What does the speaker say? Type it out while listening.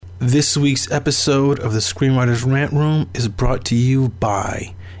This week's episode of the Screenwriters Rant Room is brought to you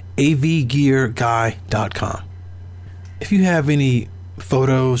by avgearguy.com. If you have any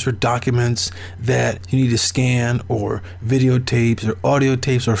photos or documents that you need to scan, or videotapes or audio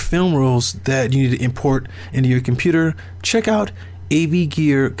tapes or film rolls that you need to import into your computer, check out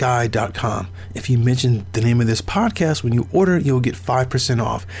avgearguy.com. If you mention the name of this podcast when you order, you'll get 5%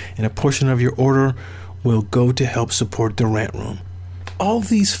 off, and a portion of your order will go to help support the Rant Room. All of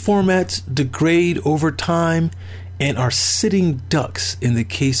these formats degrade over time and are sitting ducks in the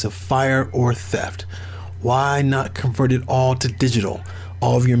case of fire or theft. Why not convert it all to digital?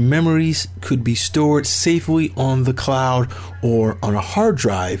 All of your memories could be stored safely on the cloud or on a hard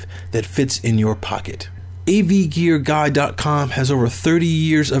drive that fits in your pocket. avgearguy.com has over 30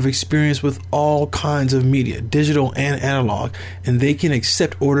 years of experience with all kinds of media, digital and analog, and they can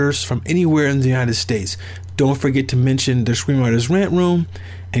accept orders from anywhere in the United States. Don't forget to mention the Screenwriters Rant Room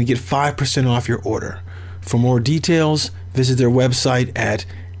and get 5% off your order. For more details, visit their website at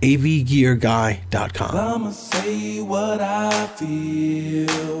avgearguy.com. I'ma say what I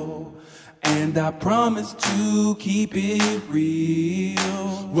feel, and I promise to keep it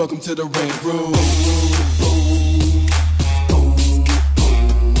real. Welcome to the Rant Room.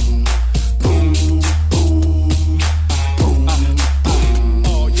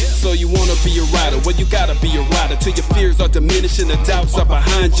 So you wanna be a rider? Well, you gotta be a rider till your fears are diminishing, the doubts are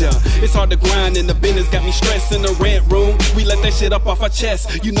behind ya. It's hard to grind and the business got me stressed in the Rant Room. We let that shit up off our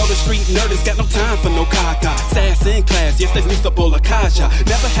chest. You know the street nerd has got no time for no caca. Sass in class, yes, that's Mr. Bolakaja.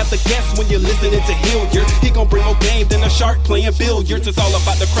 Never have to guess when you're listening to Hilliard. He gon' bring more game than a shark playing billiards. It's all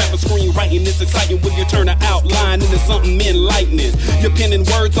about the craft of screenwriting. It's exciting when you turn an outline into something enlightening. Your pen and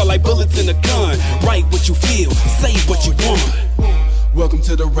words are like bullets in a gun. Write what you feel, say what you want. Welcome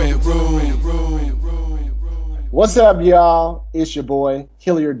to the Rant Room. What's up, y'all? It's your boy,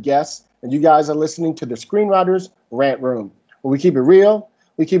 Hilliard Guest, and you guys are listening to the Screenwriters Rant Room, where we keep it real,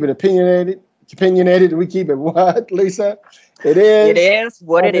 we keep it opinionated, and we keep it what, Lisa? It is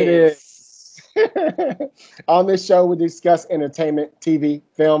what it is. On this show, we discuss entertainment, TV,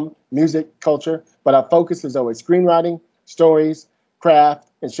 film, music, culture, but our focus is always screenwriting, stories, craft,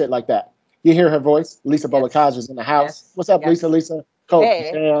 and shit like that. You hear her voice. Lisa Bolakaja is in the house. Yes. What's up, Lisa? Coach,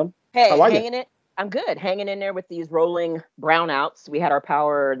 Sam. Hey, how are you? hanging it. I'm good. Hanging in there with these rolling brownouts. We had our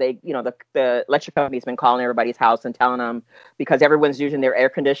power. The electric company's been calling everybody's house and telling them, because everyone's using their air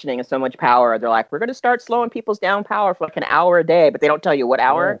conditioning and so much power. They're like, we're going to start slowing people's down power for like an hour a day, but they don't tell you what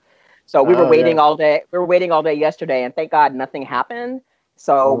hour. Oh. So we were waiting all day. We were waiting all day yesterday, and thank God nothing happened.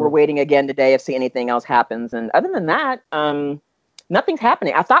 So we're waiting again today if see anything else happens. And other than that, nothing's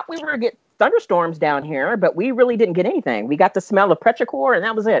happening. I thought we were going to get thunderstorms down here, but we really didn't get anything. We got the smell of petrichor, and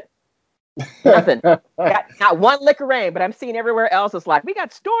that was it. Nothing. Got not one lick of rain, but I'm seeing everywhere else. It's like we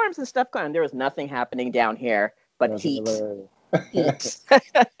got storms and stuff going. There was nothing happening down here but heat. Heat.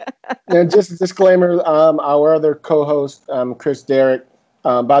 And just a disclaimer: our other co-host, Chris Derrick.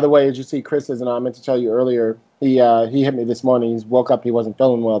 By the way, as you see, Chris isn't on. I meant to tell you earlier. He hit me this morning. He woke up. He wasn't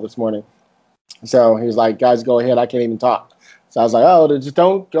feeling well this morning, so he was like, "Guys, go ahead. I can't even talk." So I was like, "Oh, just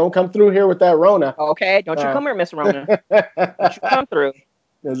don't come through here with that Rona." Okay, don't you come here, Miss Rona. Don't you come through.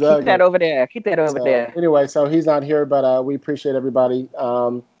 Exactly. Keep that over there. Keep that over there. Anyway, so he's not here, but we appreciate everybody.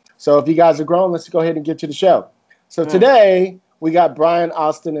 So if you guys are grown, let's go ahead and get to the show. So today we got Brian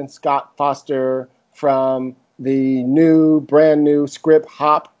Austin and Scott Foster from the brand new Script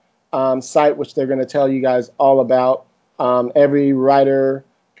Hop site, which they're going to tell you guys all about. Every writer,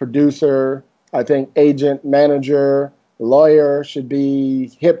 producer, I think agent, manager, lawyer should be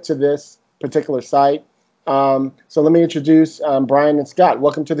hip to this particular site. So let me introduce Brian and Scott.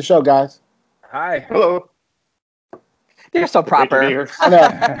 Welcome to the show, guys. Hi. Hello. You're so proper. I know.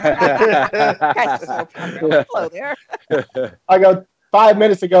 Hello there. I go 5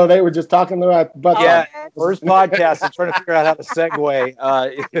 minutes ago, they were just talking about Yeah, first podcast. I'm trying to figure out how to segue.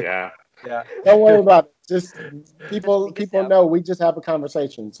 Yeah. Don't worry about it. Just people know we just have a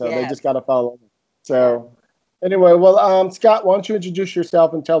conversation, so they just got to follow. So anyway, well, Scott, why don't you introduce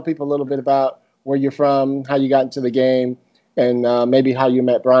yourself and tell people a little bit about where you're from, how you got into the game, and maybe how you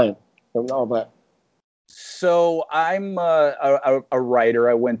met Brian and all that. So I'm a writer.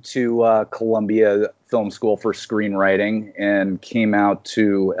 I went to Columbia Film School for screenwriting and came out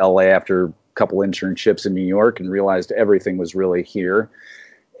to LA after a couple internships in New York and realized everything was really here,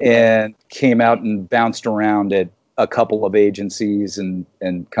 and came out and bounced around at a couple of agencies and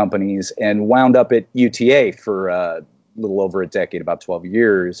companies and wound up at UTA for a little over a decade, about 12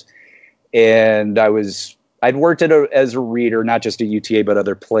 years. And I'd worked as a reader, not just at UTA, but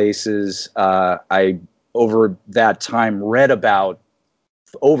other places. I, over that time, read about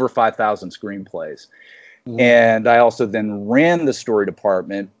over 5,000 screenplays. And I also then ran the story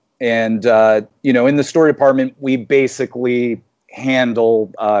department. And, in the story department, we basically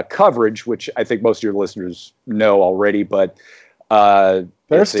handle coverage, which I think most of your listeners know already, but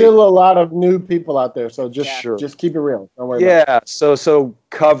there's still a lot of new people out there. So just keep it real. Don't worry about it. So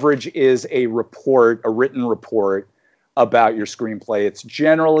coverage is a written report about your screenplay. It's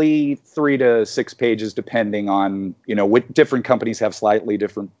generally 3 to 6 pages, depending on, what different companies have slightly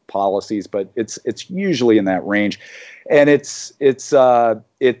different policies, but it's usually in that range. And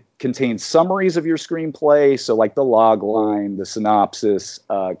it contains summaries of your screenplay. So like the log line, the synopsis,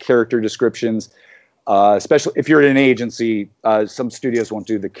 character descriptions, especially if you're at an agency, some studios won't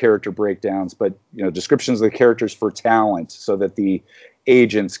do the character breakdowns, but, descriptions of the characters for talent so that the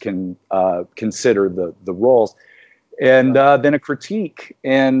agents can consider the roles. And then a critique.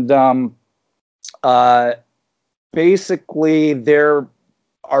 And basically, there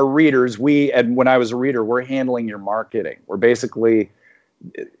are readers. And when I was a reader, we're handling your marketing. We're basically,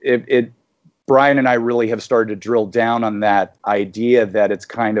 Brian and I really have started to drill down on that idea that it's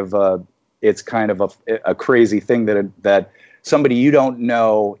kind of a crazy thing that somebody you don't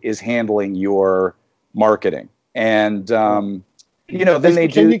know is handling your marketing. And then they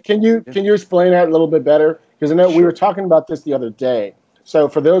do. Can you explain that a little bit better? Because I know we were talking about this the other day. So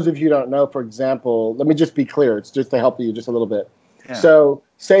for those of you who don't know, for example, let me just be clear. It's just to help you just a little bit. Yeah. So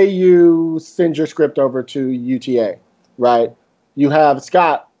say you send your script over to UTA, right? You have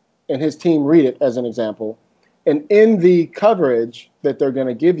Scott and his team read it as an example. And in the coverage that they're going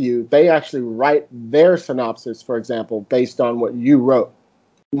to give you, they actually write their synopsis, for example, based on what you wrote.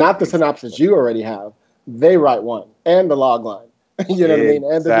 Not the synopsis you already have. They write one. And the log line. You know what I mean?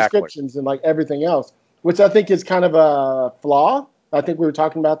 And the descriptions and like everything else, which I think is kind of a flaw. I think we were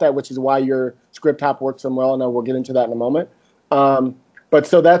talking about that, which is why your script hop works so well. And we'll get into that in a moment. But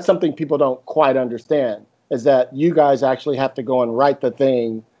so that's something people don't quite understand, is that you guys actually have to go and write the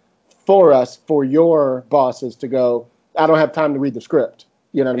thing for us, for your bosses to go, I don't have time to read the script.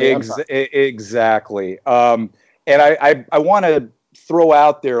 You know what I mean? Exactly. And I want to throw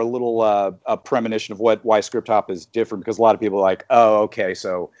out there a little a premonition of why Script Hop is different, because a lot of people are like, oh, okay,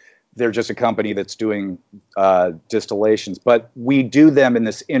 so they're just a company that's doing distillations. But we do them in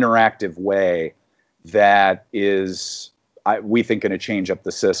this interactive way that is, we think, going to change up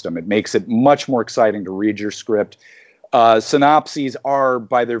the system. It makes it much more exciting to read your script. Synopses are,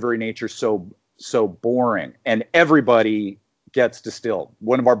 by their very nature, so boring, and everybody gets distilled.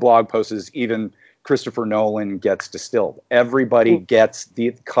 One of our blog posts is even Christopher Nolan gets distilled. Everybody gets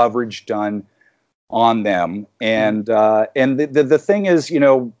the coverage done on them, and the thing is,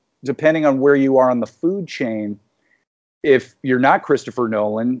 depending on where you are on the food chain, if you're not Christopher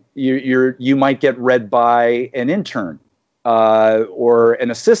Nolan, you might get read by an intern or an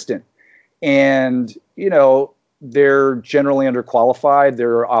assistant, and they're generally underqualified.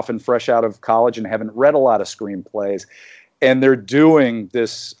 They're often fresh out of college and haven't read a lot of screenplays, and they're doing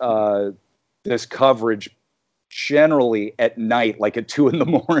this coverage generally at night, like at 2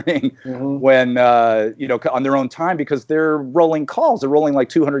 a.m, when on their own time, because they're rolling calls. They're rolling like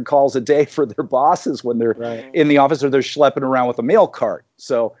 200 calls a day for their bosses when they're in the office, or they're schlepping around with a mail cart.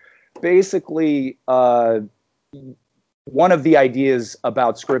 So basically, one of the ideas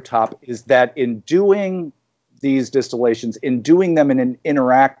about Script Hop is that in doing these distillations, in doing them in an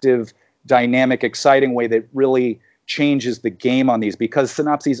interactive, dynamic, exciting way that really changes the game on these, because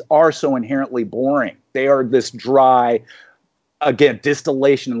synopses are so inherently boring. They are this dry, again,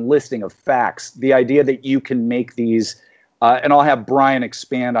 distillation and listing of facts. The idea that you can make these, and I'll have Brian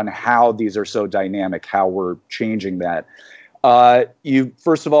expand on how these are so dynamic, how we're changing that. You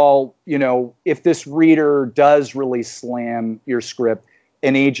first of all, if this reader does really slam your script,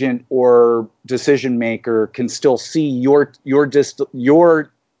 an agent or decision maker can still see your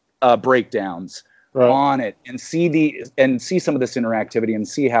breakdowns on it, and see some of this interactivity, and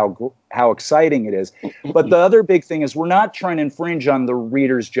see how exciting it is. But the other big thing is, we're not trying to infringe on the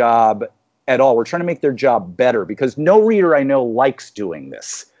reader's job at all. We're trying to make their job better, because no reader I know likes doing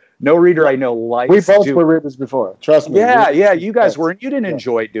this. No reader I know likes. We both were readers before. Trust me. Yeah, you guys weren't. You didn't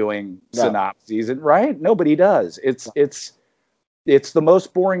enjoy doing synopses, right? Nobody does. It's the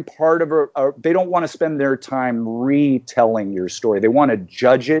most boring part of they don't want to spend their time retelling your story. They want to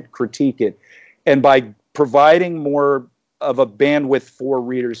judge it, critique it. And by providing more of a bandwidth for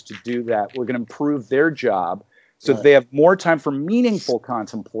readers to do that, we're going to improve their job so that they have more time for meaningful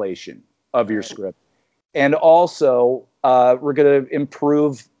contemplation of your script. And also, we're going to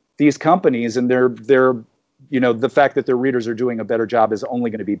improve these companies, and their the fact that their readers are doing a better job is only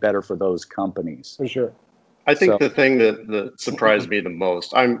going to be better for those companies. For sure. I think So- the thing that surprised me the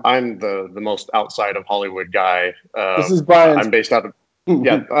most, I'm the most outside of Hollywood guy. This is Brian's. I'm based out of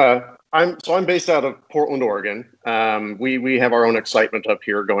I'm based out of Portland, Oregon. We have our own excitement up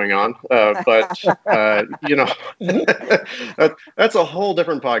here going on, but that's a whole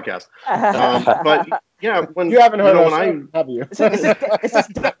different podcast. But yeah, when You haven't heard when us, have you? Is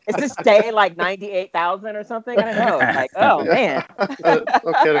this day like 98,000 or something? I don't know. Like, oh man. No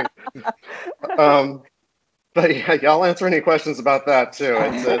kidding. But yeah, I'll answer any questions about that too.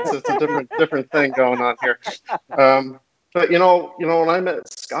 It's a different thing going on here. But when I met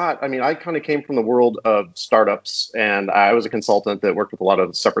Scott, I mean, I kind of came from the world of startups, and I was a consultant that worked with a lot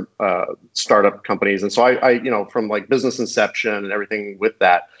of separate startup companies. And so I from like business inception and everything with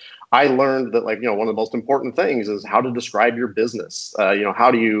that, I learned that one of the most important things is how to describe your business.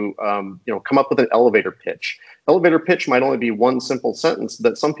 How do you come up with an elevator pitch? Elevator pitch might only be one simple sentence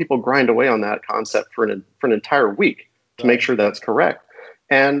that some people grind away on that concept for an entire week to make sure that's correct.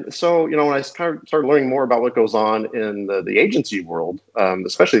 And so, when I started learning more about what goes on in the agency world,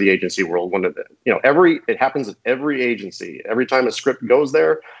 especially the agency world, when it happens at every agency. Every time a script goes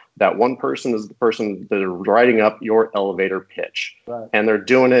there, that one person is the person that is writing up your elevator pitch, Right. and they're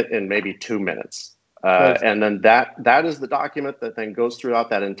doing it in maybe 2 minutes. And then that is the document that then goes throughout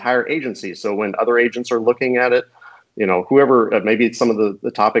that entire agency. So when other agents are looking at it, whoever, maybe it's some of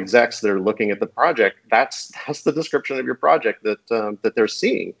the top execs that are looking at the project, that's the description of your project that they're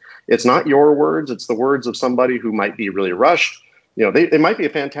seeing. It's not your words. It's the words of somebody who might be really rushed. They might be a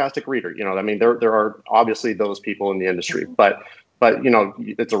fantastic reader. There are obviously those people in the industry, but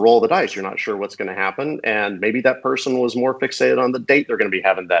it's a roll of the dice. You're not sure what's going to happen, and maybe that person was more fixated on the date they're going to be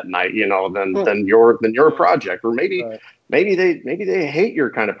having that night, than your project, or maybe Right. maybe they hate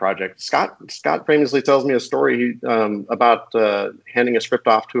your kind of project. Scott famously tells me a story about handing a script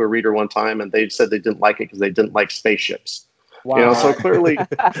off to a reader one time, and they said they didn't like it because they didn't like spaceships. Wow. So clearly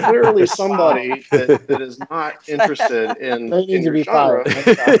somebody that is not interested in They need in to your be genre.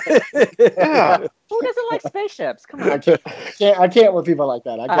 fired. Yeah. Who doesn't like spaceships? Come on. I can't with people like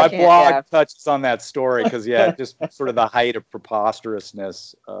that. I My can't. can't, blog yeah. touches on that story because, just sort of the height of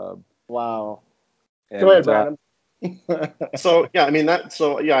preposterousness. Wow. And, Go ahead, Brandon. I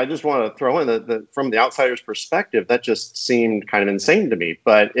just want to throw in that from the outsider's perspective, that just seemed kind of insane to me.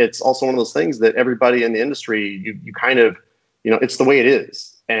 But it's also one of those things that everybody in the industry, you kind of, it's the way it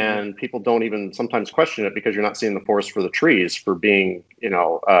is. And people don't even sometimes question it because you're not seeing the forest for the trees for being, in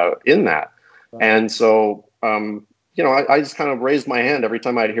that. Right. And so, I just kind of raised my hand every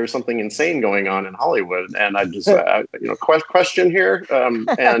time I'd hear something insane going on in Hollywood, and I just, question here, and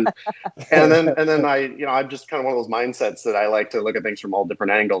then I'm just kind of one of those mindsets that I like to look at things from all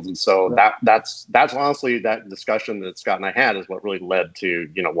different angles, and so Right. that's honestly that discussion that Scott and I had is what really led to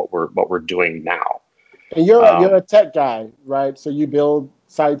what we're doing now. And you're a tech guy, right? So you build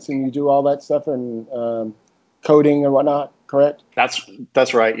sites and you do all that stuff and coding and whatnot, correct?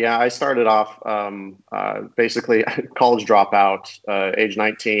 That's right. Yeah, I started off basically college dropout, age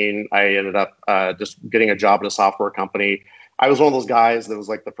 19. I ended up just getting a job at a software company. I was one of those guys that was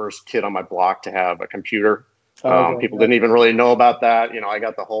like the first kid on my block to have a computer. People didn't even really know about that. I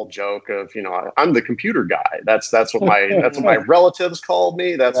got the whole joke of, I'm the computer guy. That's what my relatives called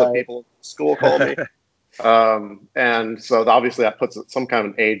me. That's what people in school called me. And so obviously that puts some kind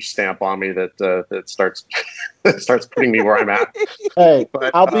of age stamp on me that starts putting me where I'm at. Hey,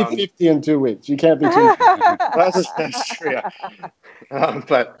 But, I'll be 50 in 2 weeks. You can't be too. That's true. Yeah.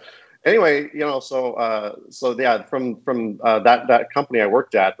 But anyway, from that company I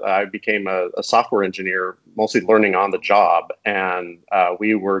worked at, I became a software engineer, mostly learning on the job, and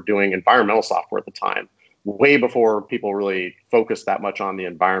we were doing environmental software at the time, way before people really focused that much on the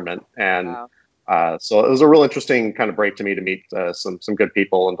environment. And Wow. so it was a real interesting kind of break to me to meet some good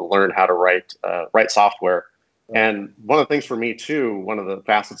people and to learn how to write software. And one of the things for me too, one of the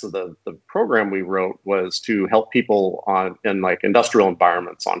facets of the program we wrote was to help people in like industrial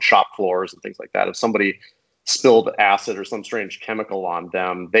environments, on shop floors and things like that. If somebody spilled acid or some strange chemical on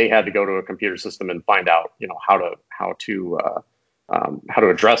them, they had to go to a computer system and find out, how to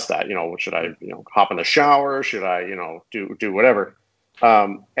address that. Should I, hop in the shower? Should I, do whatever?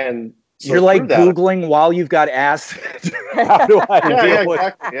 And so you're like that, Googling while you've got acid. How do I deal with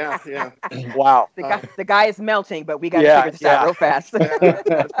exactly. Yeah. Wow. The guy is melting, but we got to figure this out real fast. But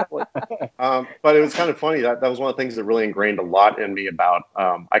it was kind of funny. That was one of the things that really ingrained a lot in me about,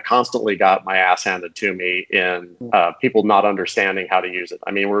 I constantly got my ass handed to me in people not understanding how to use it.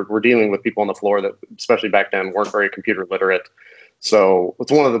 I mean, we're dealing with people on the floor that, especially back then, weren't very computer literate. So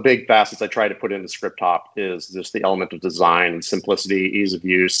it's one of the big facets I try to put into ScriptHop is just the element of design, simplicity, ease of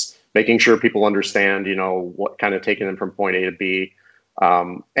use, making sure people understand, what kind of taking them from point A to B.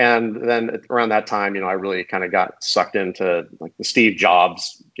 And then around that time, I really kind of got sucked into like the Steve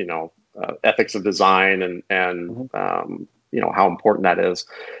Jobs, ethics of design and how important that is.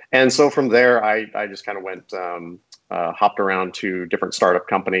 And so from there, I just kind of went, hopped around to different startup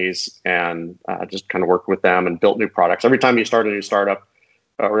companies and just kind of worked with them and built new products. Every time you start a new startup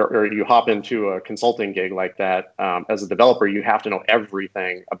or you hop into a consulting gig like that, as a developer, you have to know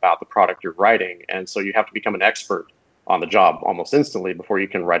everything about the product you're writing. And so you have to become an expert on the job almost instantly before you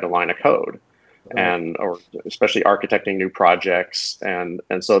can write a line of code. Or especially architecting new projects. And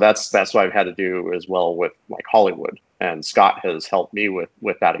so that's what I've had to do as well with like Hollywood. And Scott has helped me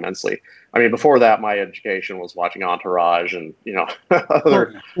with that immensely. I mean, before that, my education was watching Entourage and,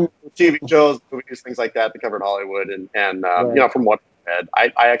 other TV shows, movies, things like that covered Hollywood. And from what I read,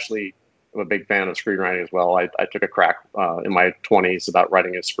 I actually am a big fan of screenwriting as well. I took a crack in my 20s about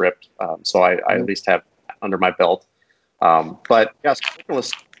writing a script. So I at least have under my belt. But yes,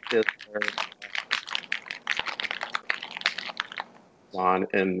 is on,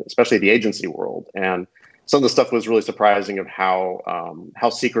 and especially the agency world. And some of the stuff was really surprising of how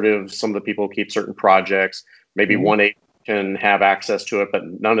secretive some of the people keep certain projects. Maybe one agent can have access to it, but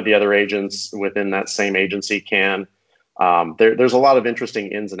none of the other agents within that same agency can. There's a lot of interesting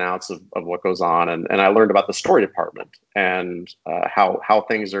ins and outs of what goes on. And I learned about the story department and how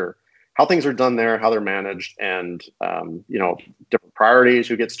things are done there, how they're managed, and different priorities,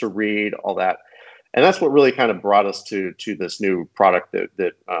 who gets to read, all that. And that's what really kind of brought us to this new product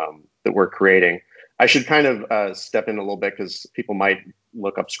that we're creating. I should kind of step in a little bit because people might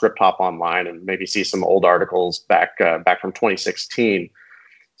look up ScriptHop online and maybe see some old articles back from 2016.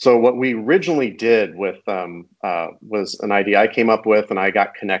 So what we originally did with was an idea I came up with, and I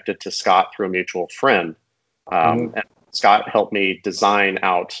got connected to Scott through a mutual friend. And Scott helped me design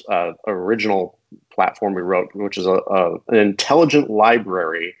out an original platform we wrote, which is an intelligent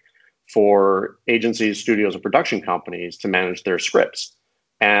library for agencies, studios, and production companies to manage their scripts.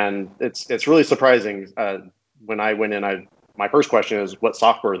 And it's really surprising. When I went in, my first question is, what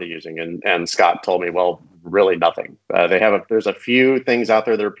software are they using? And Scott told me, well, really nothing. There's a few things out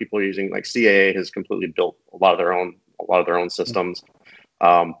there that are people using, like CAA has completely built a lot of their own systems.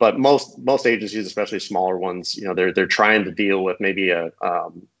 But most agencies, especially smaller ones, they're trying to deal with maybe like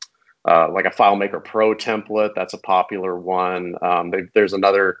a FileMaker Pro template. That's a popular one. There's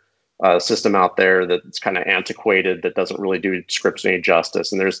another system out there that's kind of antiquated that doesn't really do scripts any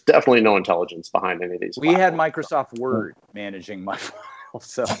justice, and there's definitely no intelligence behind any of these. We had Microsoft Word managing my files,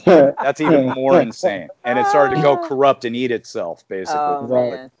 so that's even more insane. And it started to go corrupt and eat itself, basically. Oh,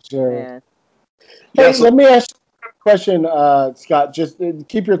 man. Sure. Man. Hey, let me ask you a question, Scott. Just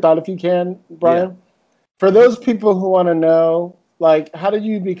keep your thought if you can, Brian. Yeah. For those people who want to know, like, how did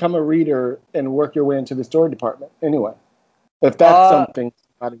you become a reader and work your way into the story department? Anyway, if that's something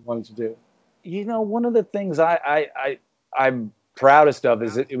somebody wanted to do. One of the things I'm proudest of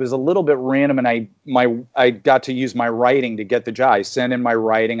is it was a little bit random, and I got to use my writing to get the job. I sent in my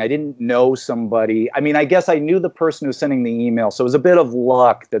writing. I didn't know somebody. I mean, I guess I knew the person who was sending the email, so it was a bit of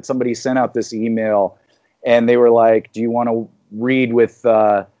luck that somebody sent out this email, and they were like, "Do you want to read with?"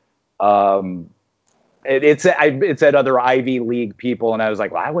 It said other Ivy League people, and I was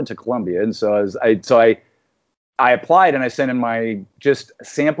like, "Well, I went to Columbia," and so I applied, and I sent in my just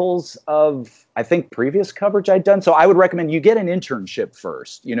samples of, I think, previous coverage I'd done. So I would recommend you get an internship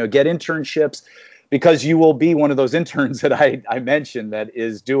first. Get internships, because you will be one of those interns that I mentioned that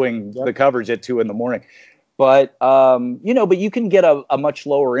is doing the coverage at 2 a.m. But but you can get a much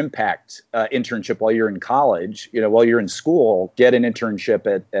lower impact internship while you're in college. While you're in school, get an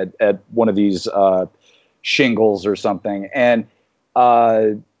internship at one of these shingles or something, and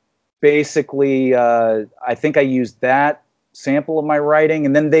basically, I think I used that sample of my writing,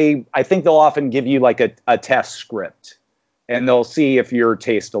 and then I think they'll often give you like a test script, and they'll see if your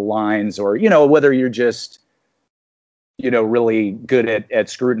taste aligns, or whether you're just really good at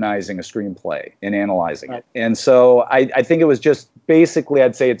scrutinizing a screenplay and analyzing it. And so I think it was just basically,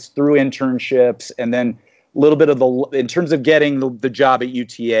 I'd say it's through internships, and then a little bit of in terms of getting the job at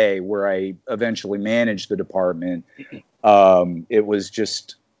UTA, where I eventually managed the department. It was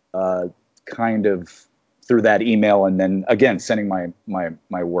just kind of through that email, and then again sending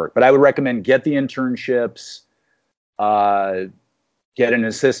my work. But I would recommend get the internships, get an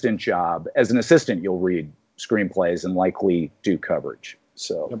assistant job. As an assistant, you'll read screenplays and likely do coverage.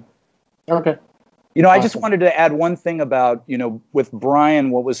 So, okay. I just wanted to add one thing about with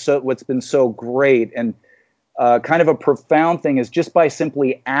Brian, what's been so great and kind of a profound thing is just by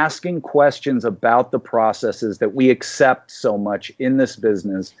simply asking questions about the processes that we accept so much in this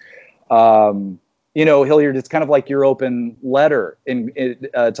business. Hilliard, it's kind of like your open letter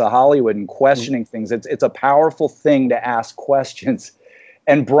to Hollywood and questioning things. It's a powerful thing to ask questions.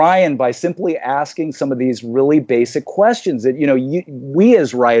 And Brian, by simply asking some of these really basic questions that, we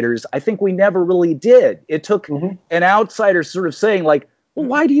as writers, I think we never really did. It took an outsider sort of saying like, well,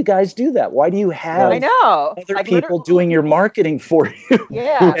 why do you guys do that? Why do you have other people doing your marketing for you?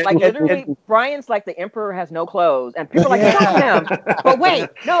 Yeah, literally, Brian's like the emperor has no clothes, and people are like, fuck him. But wait,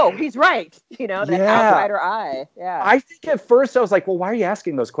 no, he's right. That outsider eye. Yeah. I think at first I was like, well, why are you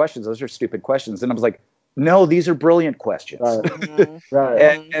asking those questions? Those are stupid questions. And I was like, no, these are brilliant questions.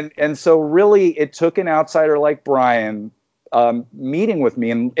 Right. And so really it took an outsider like Brian meeting with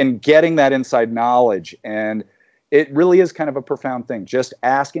me and getting that inside knowledge. And it really is kind of a profound thing. Just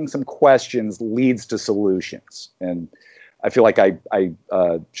asking some questions leads to solutions. And I feel like I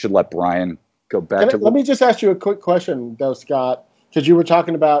should let Brian go back Let me just ask you a quick question, though, Scott, because you were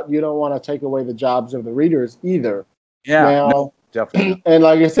talking about you don't want to take away the jobs of the readers either. Yeah, now, definitely. And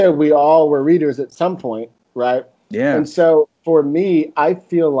like I said, we all were readers at some point, right? Yeah. And so for me, I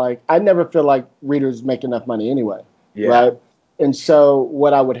never feel like readers make enough money anyway, right? And so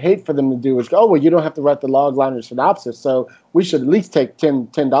what I would hate for them to do is go, oh, well, you don't have to write the log line or synopsis, so we should at least take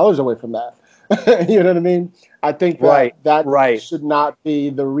 $10 away from that. You know what I mean? I think that should not be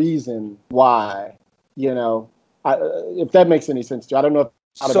the reason why, if that makes any sense to you. I don't know.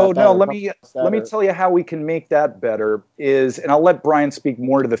 Let me tell you how we can make that better and I'll let Brian speak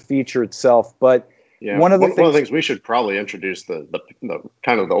more to the feature itself, but one of the things we should probably introduce the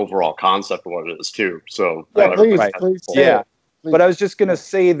kind of the overall concept of what it is too. So please. Yeah. But I was just going to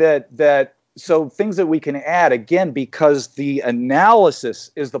say that so things that we can add, again, because the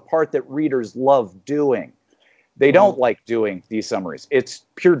analysis is the part that readers love doing. They don't like doing these summaries. It's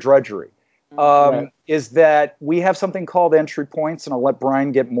pure drudgery. Is that we have something called entry points, and I'll let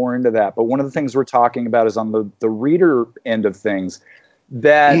Brian get more into that. But one of the things we're talking about is on the reader end of things,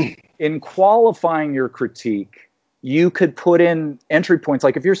 that in qualifying your critique, you could put in entry points.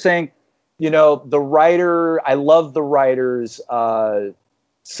 Like if you're saying, the writer, I love the writer's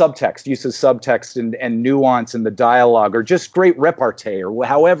subtext, use of subtext and nuance in the dialogue, or just great repartee, or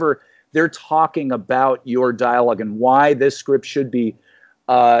however they're talking about your dialogue and why this script should be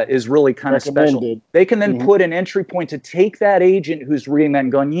is really kind of special. They can then put an entry point to take that agent who's reading that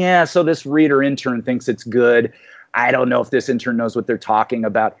and going, so this reader intern thinks it's good. I don't know if this intern knows what they're talking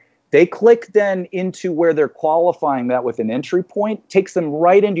about. They click then into where they're qualifying that with an entry point, takes them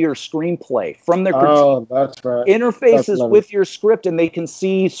right into your screenplay from their critique. Oh, that's right. Interfaces with your script, and they can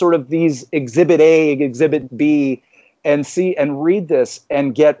see sort of these Exhibit A, Exhibit B, and see and read this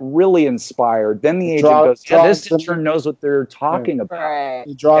and get really inspired. Then the agent goes, this intern knows what they're talking about. Right.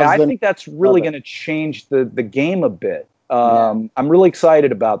 I think that's really going to change the game a bit. I'm really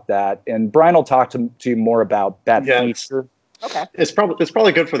excited about that. And Brian will talk to you more about that feature. Okay. It's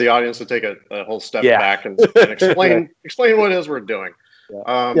probably good for the audience to take a whole step back and explain what it is we're doing.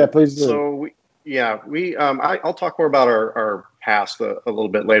 Please do. So I'll talk more about our past a little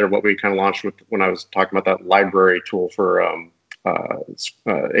bit later. What we kind of launched with when I was talking about that library tool for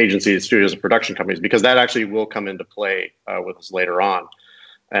agencies, studios, and production companies, because that actually will come into play with us later on,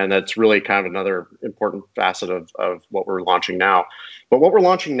 and that's really kind of another important facet of what we're launching now. But what we're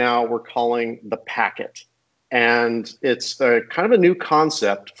launching now, we're calling the Packet. And it's kind of a new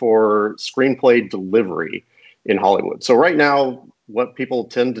concept for screenplay delivery in Hollywood. So right now, what people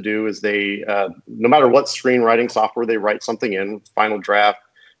tend to do is they, no matter what screenwriting software they write something in, Final Draft,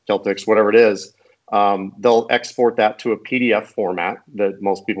 Celtics, whatever it is, they'll export that to a PDF format that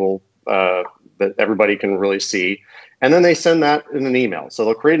most people, that everybody can really see. And then they send that in an email. So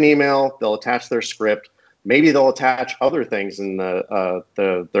they'll create an email, they'll attach their script. Maybe they'll attach other things in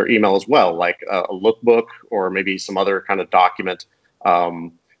their email as well, like a lookbook or maybe some other kind of document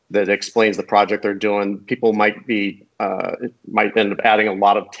that explains the project they're doing. People might end up adding a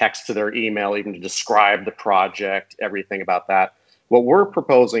lot of text to their email, even to describe the project, everything about that. What we're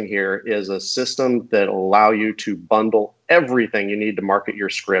proposing here is a system that will allow you to bundle everything you need to market your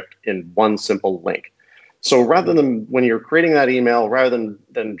script in one simple link. So rather than when you're creating that email, rather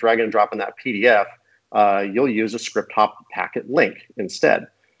than drag and drop in that PDF, you'll use a Script Hop Packet link instead.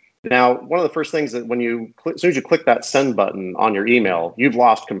 Now, one of the first things that as soon as you click that send button on your email, you've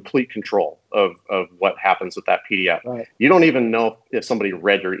lost complete control of what happens with that PDF. Right. You don't even know if somebody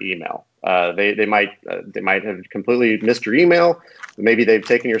read your email. They might have completely missed your email. Maybe they've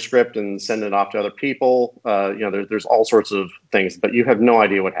taken your script and sent it off to other people. There's all sorts of things, but you have no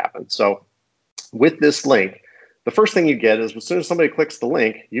idea what happened. So with this link, the first thing you get is as soon as somebody clicks the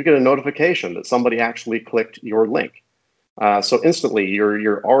link, you get a notification that somebody actually clicked your link. So instantly,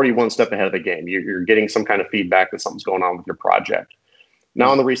 you're already one step ahead of the game. You're getting some kind of feedback that something's going on with your project.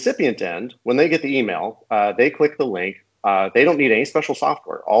 Now, on the recipient end, when they get the email, they click the link. They don't need any special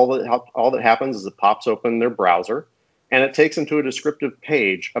software. All that happens is it pops open their browser, and it takes them to a descriptive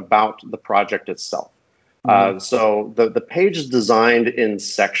page about the project itself. So the page is designed in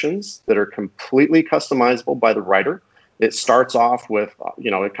sections that are completely customizable by the writer. It starts off with,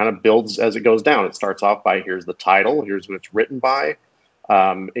 it kind of builds as it goes down. It starts off by, here's the title, here's who it's written by.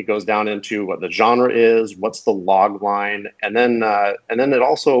 It goes down into what the genre is, what's the log line, and then it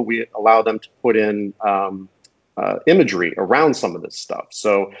also, we allow them to put in imagery around some of this stuff.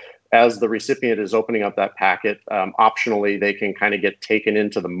 So as the recipient is opening up that packet, optionally, they can kind of get taken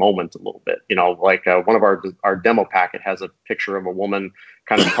into the moment a little bit. Like one of our demo packet has a picture of a woman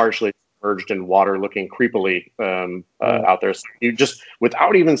kind of partially submerged in water, looking creepily out there. So you just,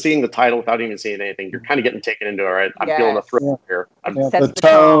 without even seeing the title, without even seeing anything, you're kind of getting taken into, all right, I'm feeling the thrill here. It sets the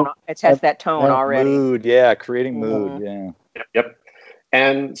tone. It sets that tone already. Mood, creating mood, Yep.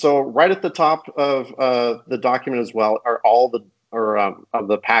 And so right at the top of the document as well are of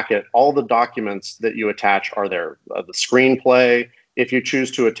the packet, all the documents that you attach are there. The screenplay, if you choose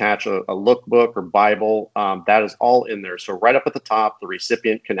to attach a lookbook or Bible, that is all in there. So right up at the top, the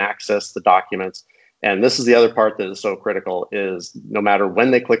recipient can access the documents. And this is the other part that is so critical, is no matter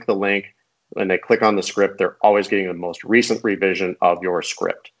when they click the link, when they click on the script, they're always getting the most recent revision of your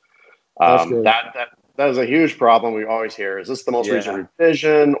script. That is a huge problem we always hear. Is this the most recent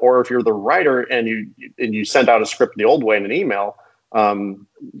revision? Or if you're the writer and you send out a script the old way in an email,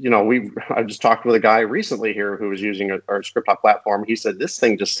 I just talked with a guy recently here who was using our ScriptHop platform. He said, this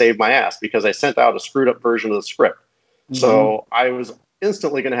thing just saved my ass because I sent out a screwed up version of the script. Mm-hmm. So I was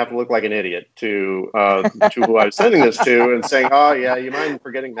instantly going to have to look like an idiot to who I was sending this to and saying, oh yeah, you mind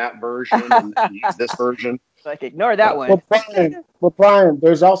forgetting that version and use this version? Like, ignore that one. Well, Brian,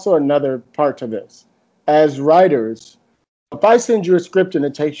 there's also another part to this. As writers, if I send you a script and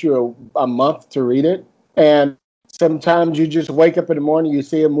it takes you a month to read it, and sometimes you just wake up in the morning, you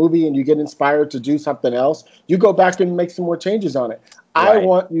see a movie and you get inspired to do something else, you go back and make some more changes on it. Right. I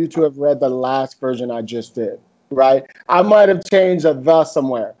want you to have read the last version I just did, right? I might have changed a "the"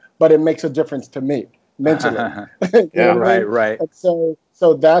 somewhere, but it makes a difference to me mentally. Right. And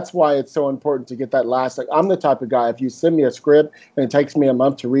so that's why it's so important to get that last. Like, I'm the type of guy, if you send me a script and it takes me a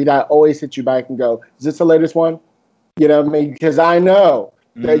month to read, I always hit you back and go, is this the latest one? You know what I mean? Because I know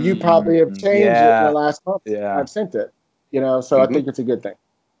that you probably have changed it in the last month. I've sent it, so I think it's a good thing.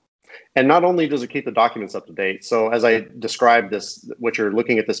 And not only does it keep the documents up to date, so as I described this, what you're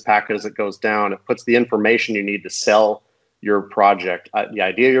looking at this packet as it goes down, it puts the information you need to sell your project, the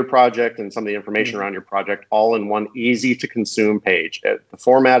idea of your project and some of the information around your project all in one easy to consume page. The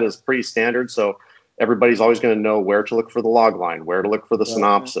format is pretty standard, so everybody's always going to know where to look for the log line, where to look for the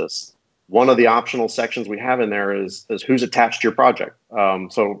synopsis. One of the optional sections we have in there is who's attached to your project.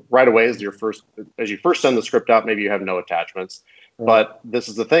 So right away, as you first send the script out, maybe you have no attachments. But this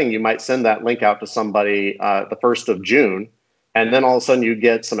is the thing, you might send that link out to somebody the 1st of June, and then all of a sudden you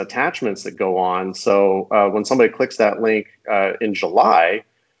get some attachments that go on. So when somebody clicks that link in July,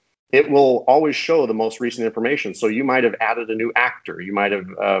 it will always show the most recent information. So you might have added a new actor, you might have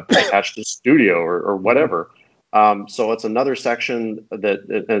attached a studio or whatever. So it's another section and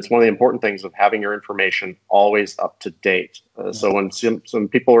it's one of the important things of having your information always up to date. So when some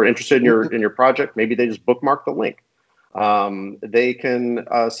people are interested in your project, maybe they just bookmark the link. They can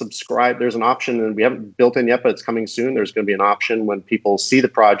subscribe. There's an option, and we haven't built in yet, but it's coming soon. There's going to be an option when people see the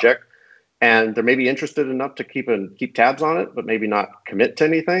project and they're maybe interested enough to keep tabs on it, but maybe not commit to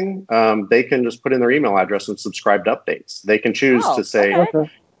anything. They can just put in their email address and subscribe to updates. They can choose to say,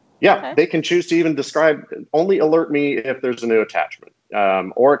 they can choose to even describe, only alert me if there's a new attachment.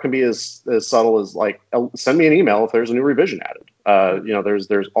 Or it can be as subtle as like, send me an email if there's a new revision added.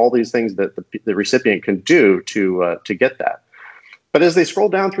 There's all these things that the recipient can do to get that. But as they scroll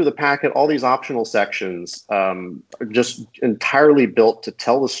down through the packet, all these optional sections are just entirely built to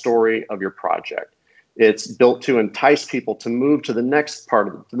tell the story of your project. It's built to entice people to move to the next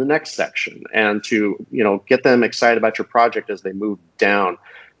to the next section, and to get them excited about your project as they move down.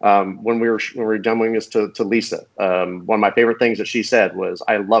 When we were demoing this to Lisa, one of my favorite things that she said was,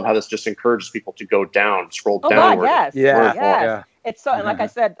 "I love how this just encourages people to go down, scroll downward." God, yes. It's so, and like I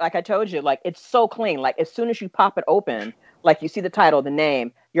said, like I told you, like it's so clean. Like as soon as you pop it open, like you see the title, the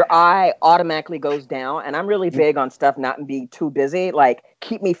name, your eye automatically goes down. And I'm really big on stuff not being too busy. Like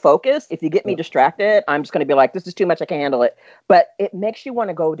keep me focused. If you get me distracted, I'm just going to be like, this is too much. I can't handle it. But it makes you want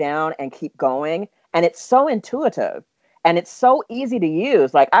to go down and keep going. And it's so intuitive. And it's so easy to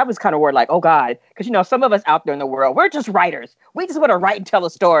use. Like, I was kind of worried, like, oh God, because, you know, some of us out there in the world, we're just writers. We just want to write and tell a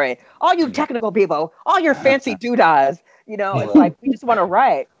story. All you technical people, all your fancy doodahs, you know, it's like, we just want to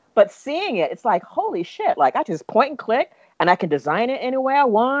write. But seeing it, it's like, holy shit. Like, I just point and click and I can design it any way I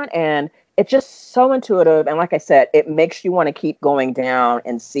want. And it's just so intuitive. And like I said, it makes you want to keep going down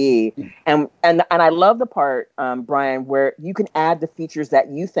and see. And I love the part, Brian, where you can add the features that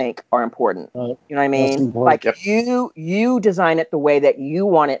you think are important. Right. You know what I mean? Like, you design it the way that you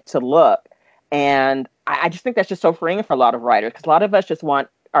want it to look. And I just think that's just so freeing for a lot of writers, because a lot of us just want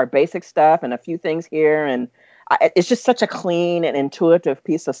our basic stuff and a few things here. And it's just such a clean and intuitive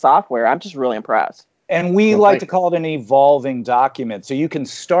piece of software. I'm just really impressed. And we like to call it an evolving document. So you can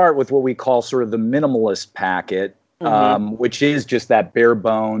start with what we call sort of the minimalist packet, which is just that bare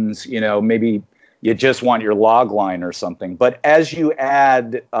bones, you know, maybe you just want your log line or something. But as you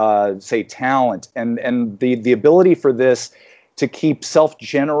add, say, talent and the ability for this to keep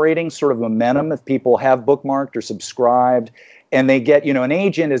self-generating sort of momentum, if people have bookmarked or subscribed, and they get, you know, an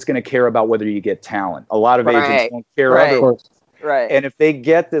agent is going to care about whether you get talent. A lot of agents don't care otherwise. Right. And if they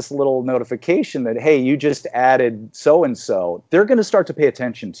get this little notification that, hey, you just added so-and-so, they're going to start to pay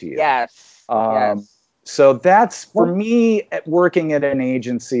attention to you. Yes. So that's, for me, working at an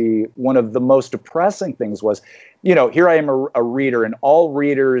agency, one of the most depressing things was, you know, here I am a reader, and all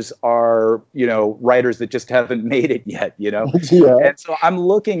readers are, you know, writers that just haven't made it yet, you know. And so I'm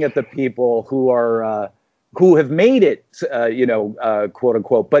looking at the people who are, who have made it, you know, quote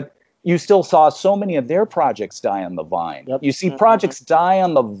unquote, but you still saw so many of their projects die on the vine. You see projects die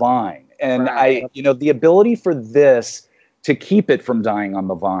on the vine. And you know, the ability for this to keep it from dying on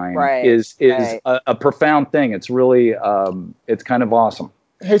the vine is a profound thing. It's really, it's kind of awesome.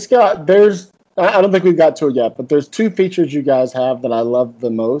 Hey, Scott, I don't think we've got to it yet, but there's two features you guys have that I love the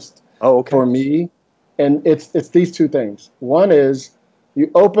most for me. And it's these two things. One is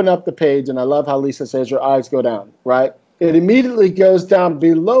you open up the page, and I love how Lisa says your eyes go down, right? It immediately goes down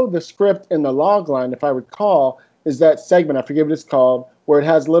below the script in the log line, if I recall, is that segment, I forget what it's called, where it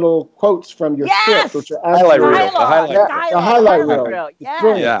has little quotes from your script, which are highlight reel. The highlight reel.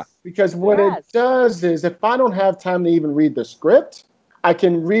 Yes. Because what it does is, if I don't have time to even read the script, I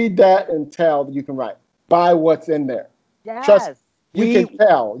can read that and tell that you can write by what's in there. Yes. Trust you can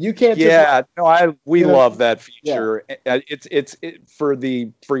tell. You can't. We love that feature. It's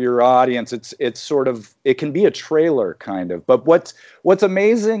for your audience. It's sort of, it can be a trailer kind of. But what's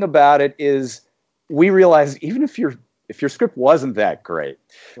amazing about it is we realize even if your script wasn't that great,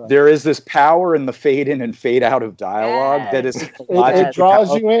 there is this power in the fade in and fade out of dialogue that is it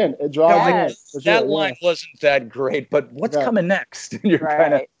draws you in. It draws you in. That line wasn't that great, but what's coming next? And you're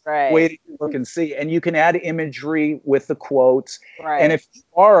kind of waiting to look and see. And you can add imagery with the quotes. And if you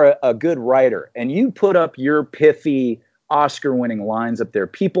are a good writer and you put up your pithy Oscar-winning lines up there,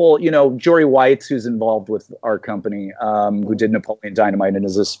 people, you know, Jory Whites, who's involved with our company, who did Napoleon Dynamite and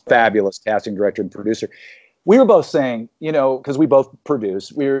is this fabulous casting director and producer. We were both saying, you know, because we both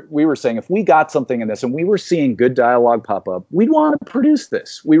produce, we were saying if we got something in this and we were seeing good dialogue pop up, we'd want to produce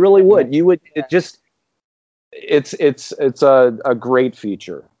this. We really would. You would. It just, it's a great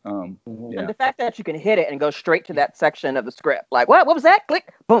feature. And the fact that you can hit it and go straight to that section of the script, like what was that?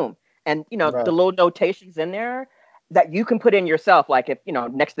 Click, boom, and you know the little notations in there that you can put in yourself, like if you know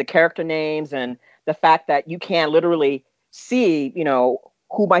next to the character names, and the fact that you can literally see, you know,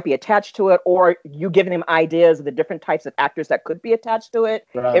 who might be attached to it, or you giving them ideas of the different types of actors that could be attached to it.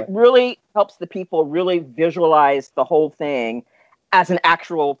 It really helps the people really visualize the whole thing as an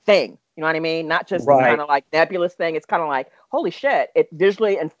actual thing. You know what I mean? Not just kind of like nebulous thing. It's kind of like, holy shit, it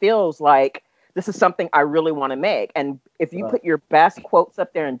visually and feels like this is something I really want to make. And if you put your best quotes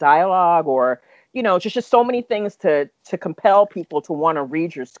up there in dialogue, or, you know, just so many things to compel people to want to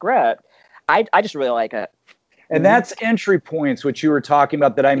read your script, I just really like it. And that's entry points, which you were talking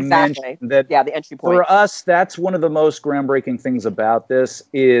about that I mentioned. That the entry points. For us, that's one of the most groundbreaking things about this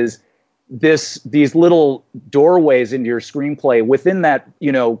is these little doorways into your screenplay within that,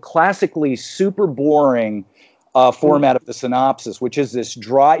 you know, classically super boring format of the synopsis, which is this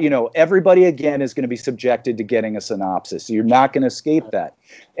dry, you know, everybody again is going to be subjected to getting a synopsis. You're not going to escape that.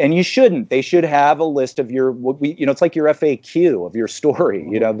 And you shouldn't. They should have a list of you know, it's like your FAQ of your story,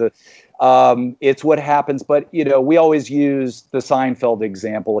 you know, it's what happens. But, you know, we always use the Seinfeld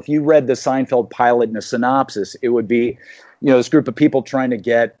example. If you read the Seinfeld pilot in a synopsis, it would be, you know, this group of people trying to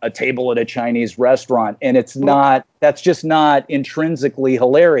get a table at a Chinese restaurant. And it's not, that's just not intrinsically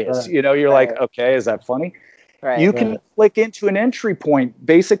hilarious. You know, you're like, okay, is that funny? You can click into an entry point.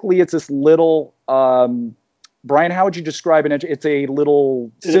 Basically, it's this little Brian, how would you describe it? It's a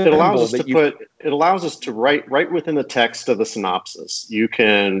little it allows us to it allows us to write right within the text of the synopsis. You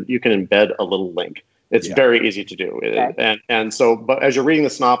can embed a little link. It's very easy to do. Okay. And so, but as you're reading the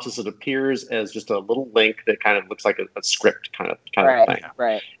synopsis, it appears as just a little link that kind of looks like a script kind of thing.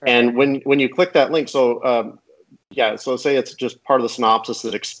 Right. And when you click that link, so say it's just part of the synopsis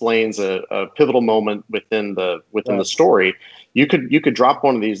that explains a pivotal moment within the story. You could drop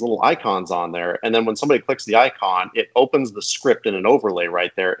one of these little icons on there, and then when somebody clicks the icon, it opens the script in an overlay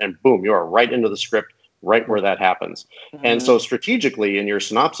right there, and boom, you are right into the script, right where that happens. Mm-hmm. And so strategically in your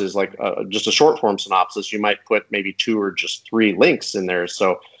synopsis, like just a short form synopsis, you might put maybe 2 or just 3 links in there.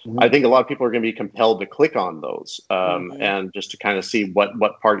 So I think a lot of people are going to be compelled to click on those and just to kind of see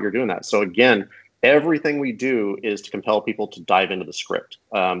what part you're doing that. So again, everything we do is to compel people to dive into the script.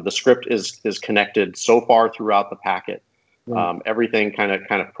 The script is connected so far throughout the packet. Everything kind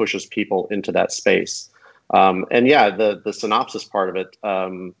of pushes people into that space. The synopsis part of it,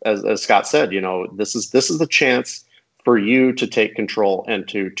 as Scott said, this is the chance for you to take control and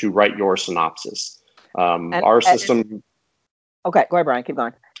to write your synopsis. Our system. Okay, go ahead, Brian. Keep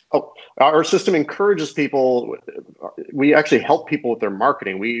going. Oh, our system encourages people. We actually help people with their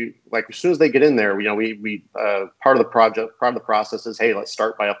marketing. We as soon as they get in there, we part of the process is, hey, let's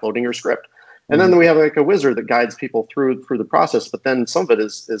start by uploading your script. And then we have like a wizard that guides people through the process. But then some of it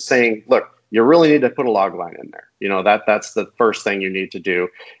is saying, look, you really need to put a log line in there. That's the first thing you need to do.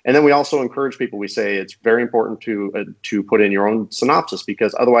 And then we also encourage people. We say it's very important to put in your own synopsis,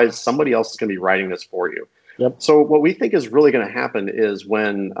 because otherwise somebody else is going to be writing this for you. Yep. So what we think is really going to happen is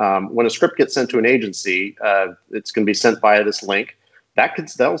when a script gets sent to an agency, it's going to be sent via this link.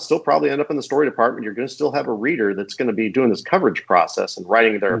 That'll still probably end up in the story department. You're going to still have a reader that's going to be doing this coverage process and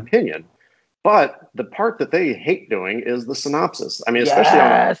writing their opinion. But the part that they hate doing is the synopsis. I mean,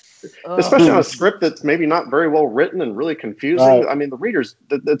 especially on a script that's maybe not very well written and really confusing. Right. I mean, the readers,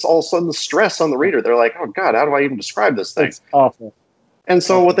 it's all of a sudden the stress on the reader. They're like, oh God, how do I even describe this thing? It's awful. And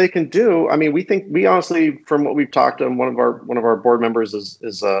so what they can do, I mean, we honestly, from what we've talked to, one of our board members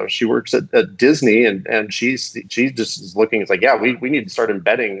is she works at Disney, and she just is looking. It's like, yeah, we need to start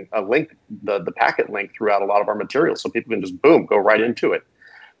embedding a link, the packet link throughout a lot of our materials, so people can just boom, go right into it.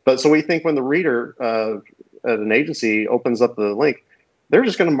 But so we think when the reader at an agency opens up the link, they're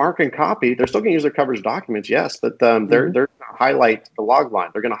just going to mark and copy. They're still going to use their coverage documents, yes, but they're going to highlight the log line.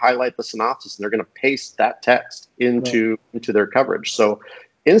 They're going to highlight the synopsis, and they're going to paste that text into their coverage. So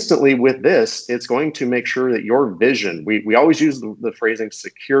instantly with this, it's going to make sure that your vision, we always use the phrasing,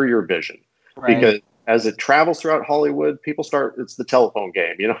 secure your vision, because as it travels throughout Hollywood, it's the telephone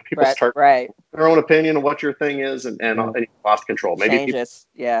game. People start their own opinion of what your thing is, and you lost control. Maybe changes.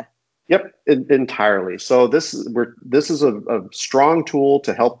 Yep, entirely. So this is a strong tool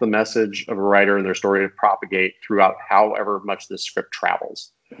to help the message of a writer and their story to propagate throughout however much this script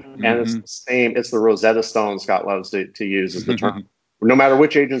travels. Mm-hmm. And it's the same. It's the Rosetta Stone Scott loves to use as the term. No matter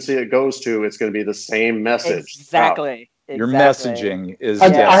which agency it goes to, it's going to be the same message. Exactly. Your messaging is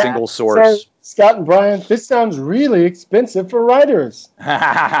single source. Sorry, Scott and Brian, this sounds really expensive for writers.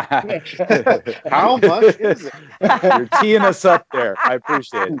 How much is it? You're teeing us up there. I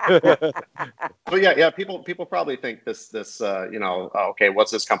appreciate it. So people probably think this okay,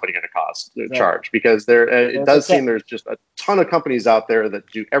 what's this company going to cost charge? Because it does seem there's just a ton of companies out there that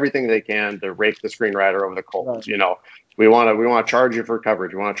do everything they can to rake the screenwriter over the coals. Right. We want to charge you for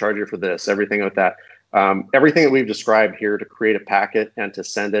coverage. We want to charge you for this, everything like that. Everything that we've described here to create a packet and to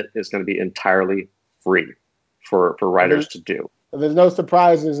send it is going to be entirely free for writers to do. There's no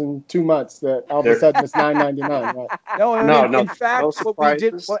surprises in 2 months that all of a sudden it's $9.99. Right? No. In fact, no what we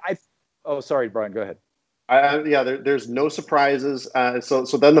did. Sorry, Brian. Go ahead. There's no surprises. So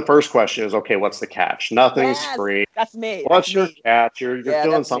then the first question is, okay, what's the catch? Nothing's free. That's me. What's your catch? You're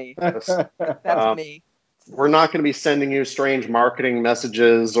doing something. That's me. We're not going to be sending you strange marketing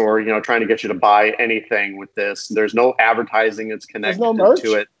messages or trying to get you to buy anything with this. There's no advertising that's connected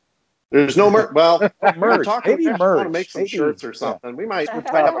to it. There's no merch. Well, merch. Maybe merch. Want to make some shirts or something. Yeah. We might have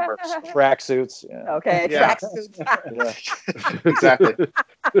a merch. Tracksuits. Yeah. Okay. Yeah. Tracksuits. Exactly.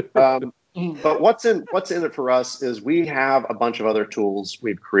 But what's in it for us is we have a bunch of other tools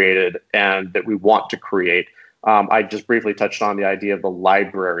we've created and that we want to create. I just briefly touched on the idea of the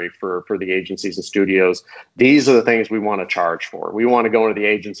library for the agencies and studios. These are the things we want to charge for. We want to go into the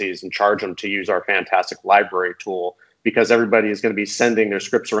agencies and charge them to use our fantastic library tool, because everybody is going to be sending their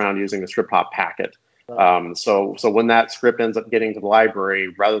scripts around using the ScriptHop packet. So when that script ends up getting to the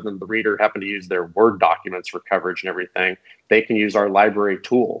library, rather than the reader having to use their Word documents for coverage and everything, they can use our library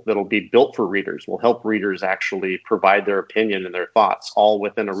tool that'll be built for readers. Will help readers actually provide their opinion and their thoughts all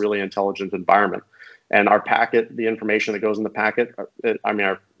within a really intelligent environment. And our packet, the information that goes in the packet,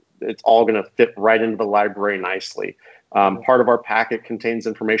 it's all going to fit right into the library nicely. Part of our packet contains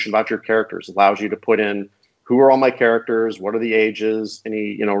information about your characters, allows you to put in who are all my characters, what are the ages,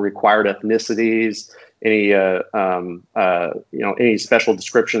 any required ethnicities, any any special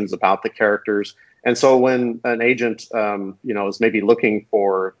descriptions about the characters. And so when an agent is maybe looking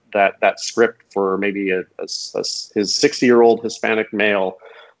for that script for maybe his 60-year-old Hispanic male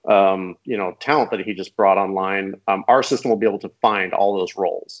talent that he just brought online, our system will be able to find all those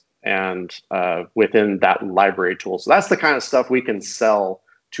roles and within that library tool. So that's the kind of stuff we can sell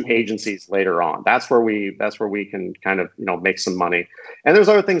to agencies later on. That's where we can kind of make some money. And there's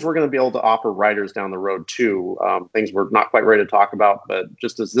other things we're going to be able to offer writers down the road too. Things we're not quite ready to talk about, but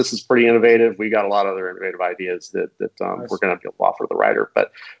just as this is pretty innovative, we got a lot of other innovative ideas that nice. We're going to be able to offer the writer.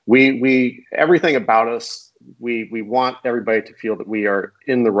 But we everything about us, we want everybody to feel that we are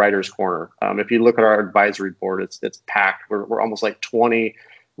in the writer's corner. If you look at our advisory board, it's packed. We're almost like 20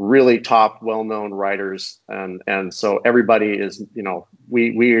 really top, well-known writers, and so everybody is,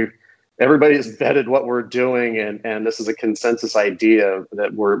 everybody has vetted what we're doing, and this is a consensus idea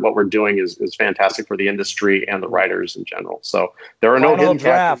that what we're doing is fantastic for the industry and the writers in general. So there are no hidden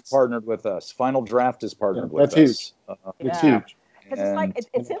Draft partnered with us. Final Draft is partnered with us. Huge. It's huge. Because it's like it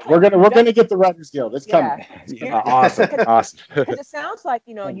seems we're gonna get the Writers Guild. It's coming. Awesome. Because it sounds like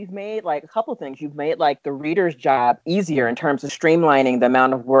you've made like a couple of things. You've made like the reader's job easier in terms of streamlining the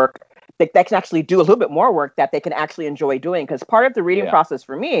amount of work that they can actually do, a little bit more work that they can actually enjoy doing. Because part of the reading process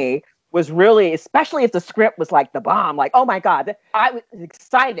for me was really, especially if the script was like the bomb, like, oh my God, I was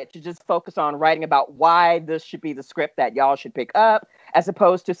excited to just focus on writing about why this should be the script that y'all should pick up, as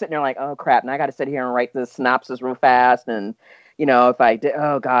opposed to sitting there like, oh crap, now I got to sit here and write this synopsis real fast. And if I did,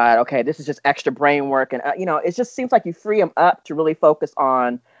 oh God, okay, this is just extra brain work. And, it just seems like you free them up to really focus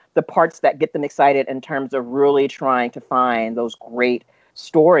on the parts that get them excited in terms of really trying to find those great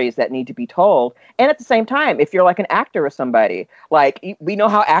stories that need to be told. And at the same time, if you're like an actor or somebody, like we know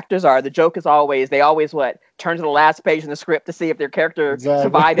how actors are, the joke is always, they always turn to the last page in the script to see if their character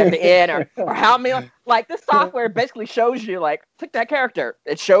survived at the end or how many, like this software basically shows you like, click that character.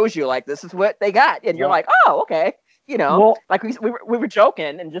 It shows you like, this is what they got. And you're like, oh, okay. Like we were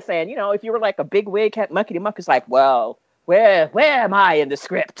joking and just saying, if you were like a big wig monkey to monkey, it's like, well, where am I in the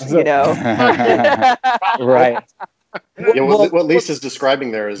script? Right. What Lisa's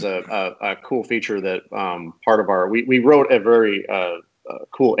describing there is a cool feature that part of our we wrote a very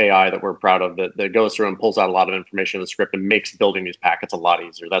cool AI that we're proud of that goes through and pulls out a lot of information in the script and makes building these packets a lot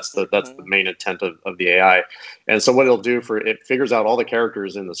easier. That's the main intent of the AI. And so what it'll do it figures out all the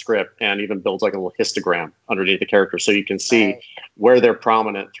characters in the script and even builds like a little histogram underneath the character so you can see where they're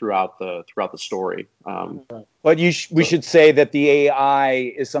prominent throughout the story. But we should say that the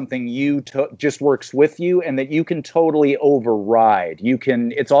AI is something just works with you and that you can totally override.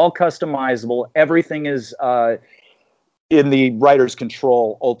 It's all customizable. Everything is in the writer's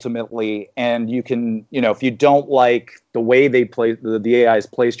control ultimately, and you can, if you don't like the way they play, the AI has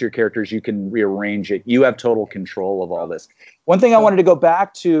placed your characters, you can rearrange it. You have total control of all this. One thing I wanted to go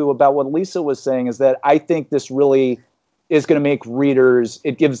back to about what Lisa was saying is that I think this really is going to make readers,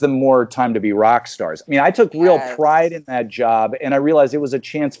 it gives them more time to be rock stars. I mean, I took real pride in that job, and I realized it was a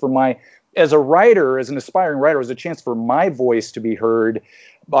chance for as a writer, as an aspiring writer, it was a chance for my voice to be heard.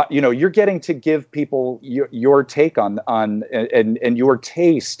 But you're getting to give people your take on and your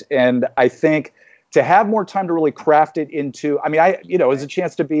taste, and I think to have more time to really craft it into. I mean, it was a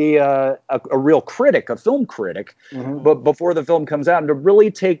chance to be a real critic, a film critic, but before the film comes out, and to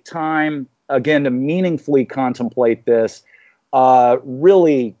really take time again to meaningfully contemplate this,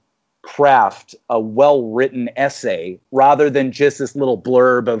 really craft a well-written essay rather than just this little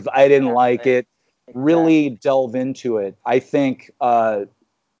blurb of I didn't like it. Really delve into it. I think.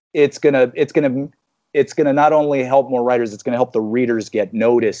 It's gonna not only help more writers, it's gonna help the readers get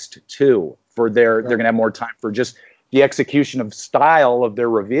noticed too. They're gonna have more time for just the execution of style of their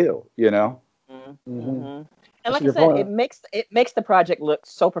review. And like I said, it makes the project look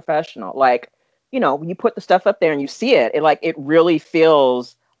so professional. Like when you put the stuff up there and you see it, it really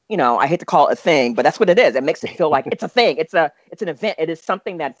feels. I hate to call it a thing, but that's what it is. It makes it feel like it's a thing. It's an event. It is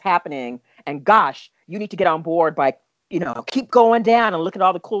something that's happening. And gosh, you need to get on board by. Keep going down and look at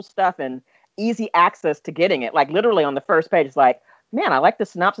all the cool stuff and easy access to getting it. Like literally on the first page, it's like, man, I like the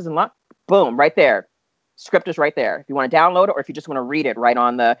synopsis and boom, right there. Script is right there. If you want to download it or if you just want to read it right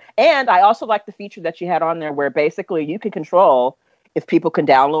on and I also like the feature that you had on there where basically you can control if people can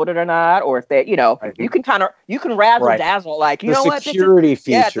download it or not, or if they, you know, Right. you can razzle Right. dazzle, like, you The know what, security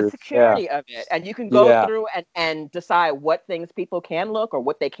yeah, features. the security of it, and you can go Yeah. through and decide what things people can look or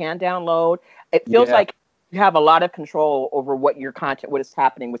what they can download. It feels Yeah. like you have a lot of control over what your content, what is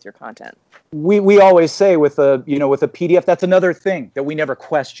happening with your content. We always say with a PDF, that's another thing that we never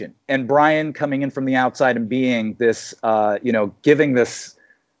question. And Brian coming in from the outside and being this, giving this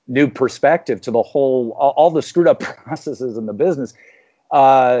new perspective to the whole, all the screwed up processes in the business.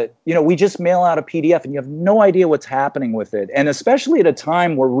 We just mail out a PDF and you have no idea what's happening with it. And especially at a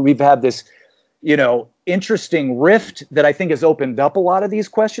time where we've had this, interesting rift that I think has opened up a lot of these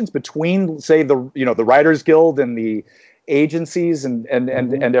questions between, say, the Writers Guild and the agencies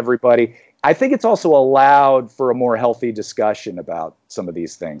and everybody. I think it's also allowed for a more healthy discussion about some of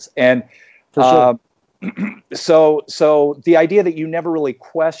these things. And For sure. So the idea that you never really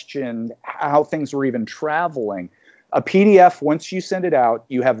questioned how things were even traveling, a PDF, once you send it out,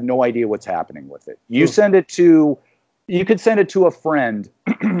 you have no idea what's happening with it. You could send it to a friend,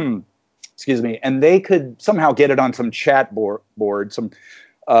 excuse me, and they could somehow get it on some chat board, some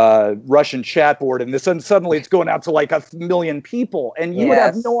Russian chat board, and suddenly it's going out to like 1 million people, and you would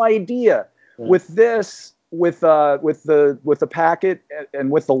have no idea. Yeah. With this, with the packet and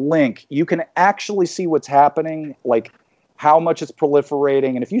with the link, you can actually see what's happening, like how much it's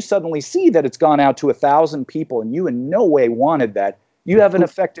proliferating. And if you suddenly see that it's gone out to 1,000 people and you in no way wanted that, you have an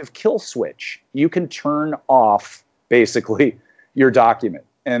effective kill switch. You can turn off basically your document.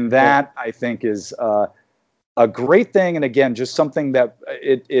 And that, I think, is a great thing. And again, just something that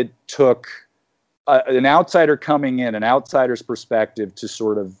it took an outsider coming in, an outsider's perspective, to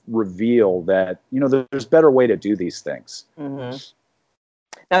sort of reveal that, there's a better way to do these things. Mm-hmm.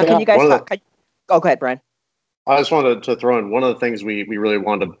 Now, can you guys talk? Go ahead, Brian. I just wanted to throw in one of the things we really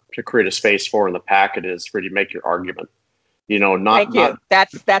wanted to create a space for in the packet is for you to make your argument. Thank you.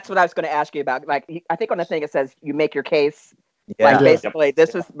 That's what I was going to ask you about. Like, I think on the thing it says you make your case. Yeah. Like, basically,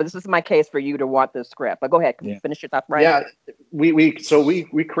 this is my case for you to want this script. But go ahead, finish your thought, Brian. Yeah, we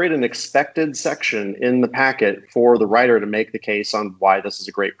create an expected section in the packet for the writer to make the case on why this is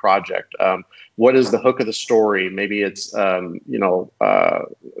a great project. What is the hook of the story? Maybe it's maybe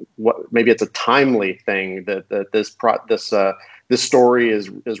it's a timely thing that this story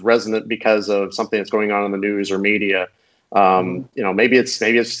is resonant because of something that's going on in the news or media. Maybe it's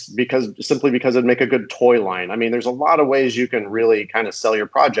because it'd make a good toy line. I mean, there's a lot of ways you can really kind of sell your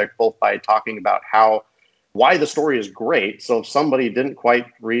project, both by talking about why the story is great. So if somebody didn't quite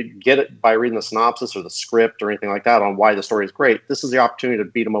get it by reading the synopsis or the script or anything like that on why the story is great, this is the opportunity to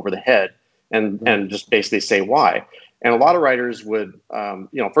beat them over the head and just basically say why. And a lot of writers would,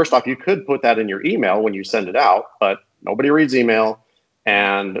 first off, you could put that in your email when you send it out, but nobody reads email.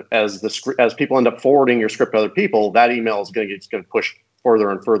 And as people end up forwarding your script to other people, that email is going to push further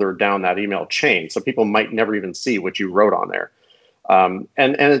and further down that email chain. So people might never even see what you wrote on there. And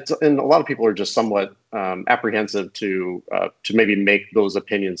a lot of people are just somewhat apprehensive to maybe make those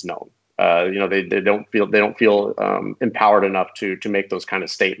opinions known. They don't feel empowered enough to make those kind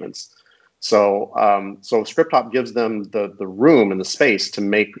of statements. So ScriptHop gives them the room and the space to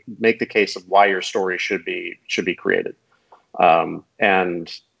make the case of why your story should be created.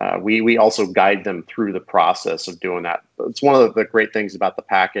 We also guide them through the process of doing that. It's one of the great things about the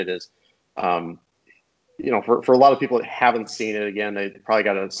packet is, for a lot of people that haven't seen it, again, they probably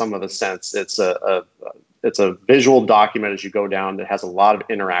got some of the sense. It's a visual document as you go down that has a lot of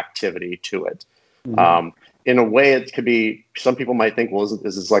interactivity to it. Mm-hmm. In a way, it could be, some people might think, well, is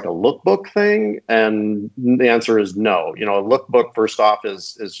this like a lookbook thing? And the answer is no. A lookbook, first off,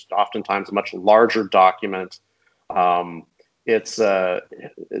 is oftentimes a much larger document.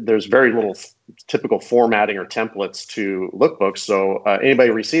 There's very little typical formatting or templates to lookbooks. So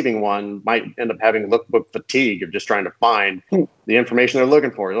anybody receiving one might end up having lookbook fatigue of just trying to find the information they're looking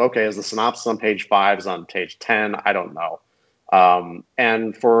for. Okay, is the synopsis on page 5, is on page 10? I don't know.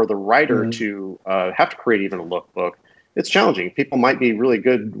 And for the writer to have to create even a lookbook, it's challenging. People might be really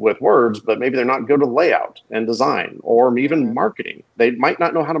good with words, but maybe they're not good with layout and design or even marketing. They might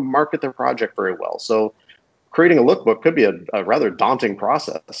not know how to market their project very well. So creating a lookbook could be a rather daunting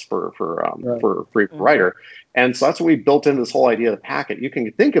process for a writer. And so that's what we built into this whole idea of the packet. You can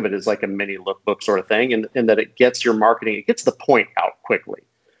think of it as like a mini lookbook sort of thing, in that it gets your marketing, it gets the point out quickly.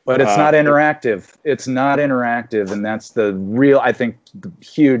 But it's not interactive. It's not interactive. And that's the real, I think, the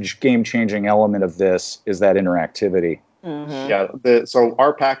huge game-changing element of this is that interactivity. Mm-hmm. Yeah. So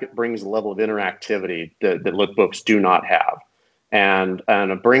our packet brings a level of interactivity that lookbooks do not have. And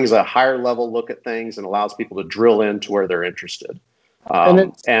it brings a higher level look at things and allows people to drill into where they're interested.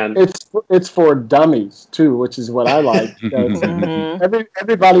 And it's for dummies too, which is what I like.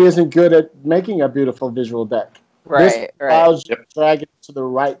 Everybody isn't good at making a beautiful visual deck. This allows you to drag it to the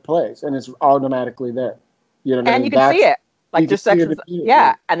right place, and it's automatically there. You know what I mean? You can see it. Like there's sections,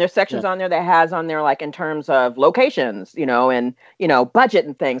 and there's sections on there that has on there like in terms of locations, and budget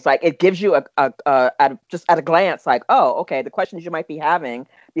and things. Like it gives you just at a glance, like, oh, okay, the questions you might be having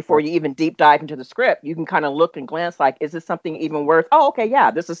before you even deep dive into the script, you can kind of look and glance, like, is this something even worth? Oh, okay, yeah,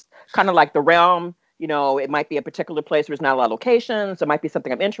 this is kind of like the realm. It might be a particular place where there's not a lot of locations. It might be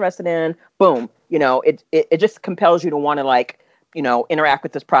something I'm interested in. Boom, it just compels you to want to like, interact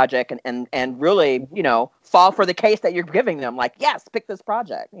with this project and really, fall for the case that you're giving them. Like, yes, pick this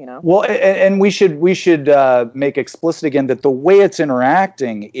project, Well, and we should make explicit again that the way it's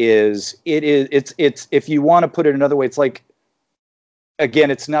interacting it's if you want to put it another way, it's like,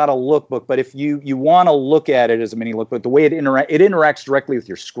 again, it's not a lookbook, but if you want to look at it as a mini lookbook, the way it interacts directly with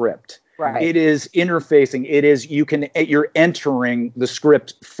your script. Right. It is interfacing. You're entering the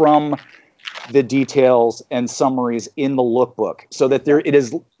script from the details and summaries in the lookbook, so that it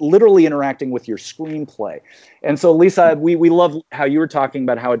is literally interacting with your screenplay. And so, Lisa, we love how you were talking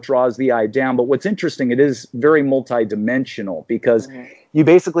about how it draws the eye down, but what's interesting, it is very multidimensional because you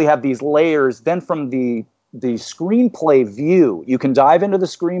basically have these layers. Then from the screenplay view, you can dive into the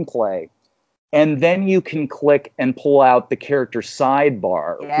screenplay, and then you can click and pull out the character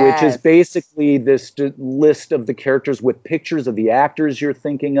sidebar, which is basically this list of the characters with pictures of the actors you're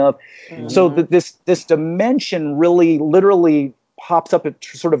thinking of. So that this dimension really literally pops up,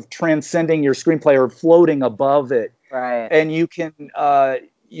 sort of transcending your screenplay or floating above it. Right. And you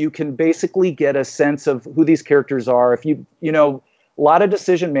can basically get a sense of who these characters are. If a lot of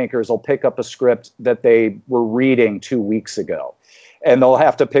decision makers will pick up a script that they were reading 2 weeks ago, and they'll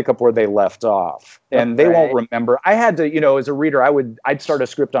have to pick up where they left off, and they won't remember. I had to, as a reader, I'd start a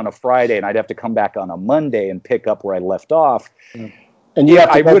script on a Friday, and I'd have to come back on a Monday and pick up where I left off. And you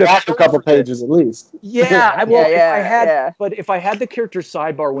have to go back a couple pages at least. Yeah, but if I had the character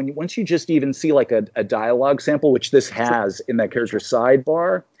sidebar, once you just even see like a dialogue sample, which this has in that character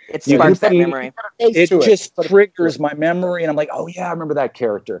sidebar, it sparks that memory. It just triggers my memory, and I'm like, oh yeah, I remember that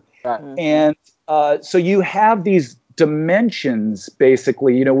character. Right. And so you have these dimensions,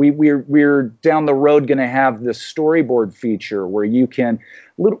 basically. We're down the road going to have the storyboard feature where you can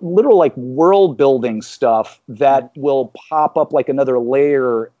literal like world building stuff that will pop up like another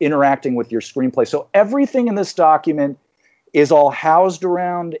layer interacting with your screenplay. So everything in this document is all housed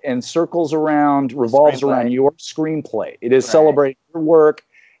around and circles around, revolves around your screenplay. It is celebrating your work,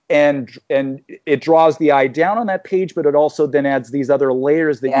 and it draws the eye down on that page, but it also then adds these other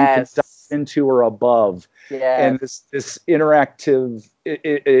layers that you can dive into or above. And this interactive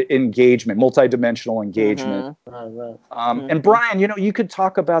engagement, multidimensional engagement. And Brian, you could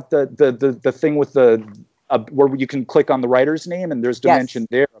talk about the thing with where you can click on the writer's name, and there's dimension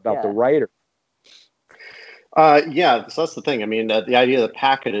there about the writer. So that's the thing. I mean, the idea of the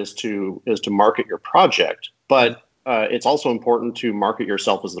packet is to market your project, but it's also important to market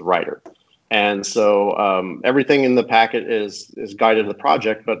yourself as the writer. And so everything in the packet is guided to the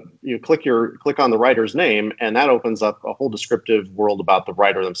project, but you click on the writer's name, and that opens up a whole descriptive world about the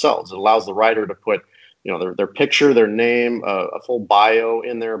writer themselves. It allows the writer to put, their picture, their name, a full bio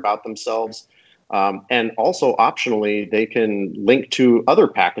in there about themselves. And also optionally, they can link to other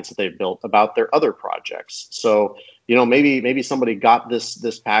packets that they've built about their other projects. So, maybe somebody got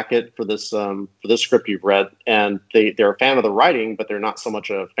this packet for this script you've read, and they're a fan of the writing, but they're not so much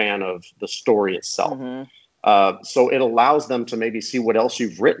a fan of the story itself. So it allows them to maybe see what else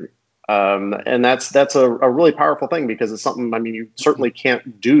you've written. And that's a really powerful thing, because it's something, I mean, you certainly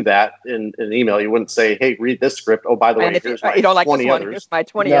can't do that in an email. You wouldn't say, hey, read this script. Oh, by the way, here's my 20 others. Here's my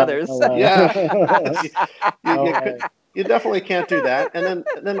 20 others. You definitely can't do that. And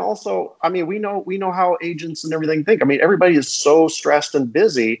then also, I mean, we know how agents and everything think. I mean, everybody is so stressed and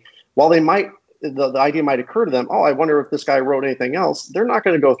busy. While the idea might occur to them, oh, I wonder if this guy wrote anything else, they're not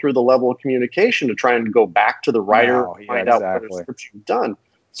going to go through the level of communication to try and go back to the writer and find out what scripts you've done.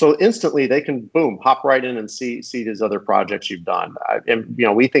 So instantly they can, boom, hop right in and see these other projects you've done. And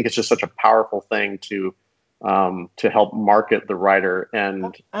we think it's just such a powerful thing to help market the writer.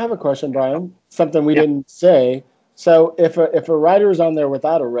 And I have a question, Brian. Something we didn't say. So if a writer is on there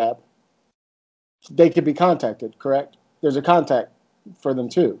without a rep, they could be contacted, correct? There's a contact for them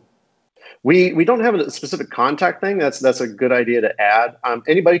too. We don't have a specific contact thing. That's a good idea to add.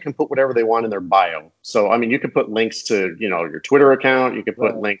 Anybody can put whatever they want in their bio. So, I mean, you could put links to, your Twitter account. You could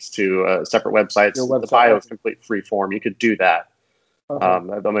put links to separate websites. The bio is complete free form. You could do that.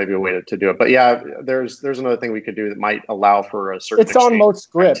 Okay. That may be a way to do it. But yeah, there's another thing we could do that might allow for a certain. It's on most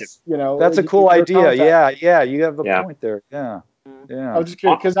scripts, you know. That's a cool idea. Yeah, you have a point there. Yeah. I was just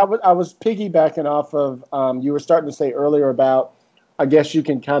curious because I was piggybacking off of you were starting to say earlier about, I guess you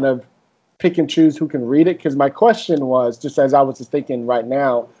can kind of pick and choose who can read it. Because my question was, just as I was just thinking right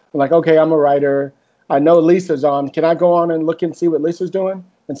now, I'm like, okay, I'm a writer. I know Lisa's on. Can I go on and look and see what Lisa's doing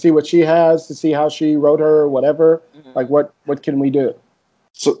and see what she has to see how she wrote her or whatever? Mm-hmm. Like, what can we do?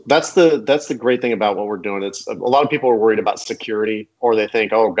 So that's the great thing about what we're doing. It's a lot of people are worried about security, or they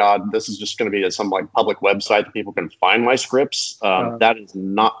think, oh God, this is just going to be some like public website that people can find my scripts. That is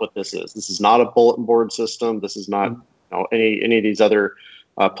not what this is. This is not a bulletin board system. This is not any of these other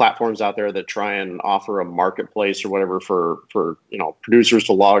platforms out there that try and offer a marketplace or whatever for producers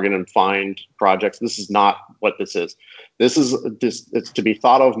to log in and find projects. This is not what this is. It's to be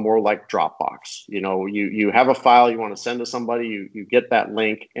thought of more like Dropbox. You have a file you want to send to somebody, you get that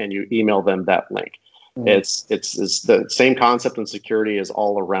link and you email them that link. Mm-hmm. It's the same concept, and security is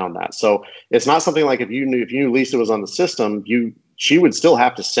all around that. So it's not something like if you knew Lisa was on the system, she would still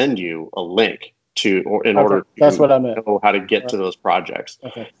have to send you a link in order to what I meant. Know how to get to those projects.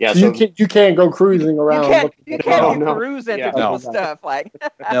 Okay. Yeah, so you can't go cruising around. You can't go cruising to cool stuff like.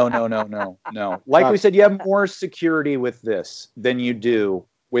 No. Like we said, you have more security with this than you do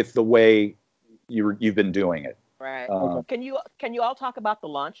with the way you've been doing it. Right. Can you all talk about the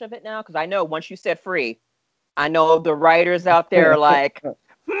launch of it now? Because I know once you said free, I know the writers out there are like,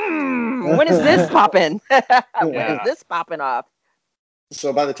 when is this popping? When is this popping off?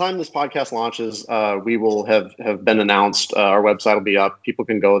 So by the time this podcast launches, we will have been announced. Our website will be up. People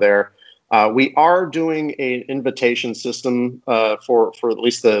can go there. We are doing an invitation system for at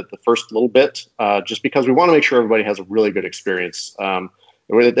least the first little bit, just because we want to make sure everybody has a really good experience.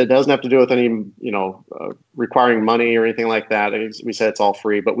 It doesn't have to do with any, requiring money or anything like that. We said it's all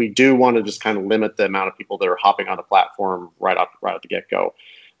free, but we do want to just kind of limit the amount of people that are hopping on the platform right at the get-go.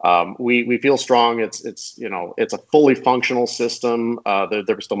 We feel strong. It's a fully functional system.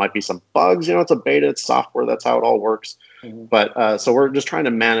 There still might be some bugs. It's a beta. It's software. That's how it all works. Mm-hmm. But so we're just trying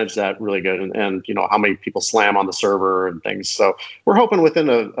to manage that really good, and how many people slam on the server and things. So we're hoping within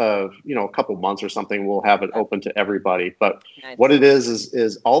a couple months or something we'll have it open to everybody. But what it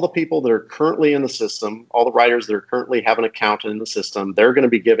is all the people that are currently in the system, all the writers that are currently have an account in the system, they're going to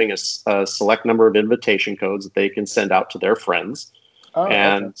be giving us a select number of invitation codes that they can send out to their friends.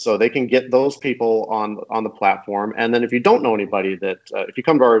 So they can get those people on the platform. And then if you don't know anybody if you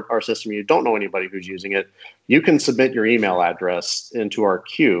come to our system, you don't know anybody who's using it, you can submit your email address into our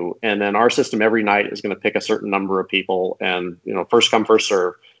queue. And then our system every night is going to pick a certain number of people and, first come, first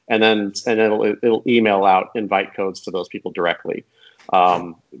serve. And then it'll email out invite codes to those people directly.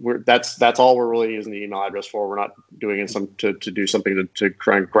 That's all we're really using the email address for. We're not doing it to do something to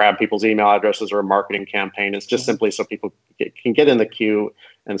try and grab people's email addresses or a marketing campaign. It's just simply so people can get in the queue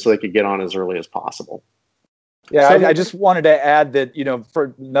and so they could get on as early as possible. Yeah, I just wanted to add that,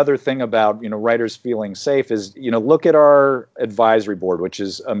 for another thing about, writers feeling safe is, look at our advisory board, which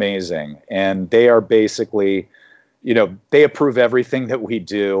is amazing. And they are basically, they approve everything that we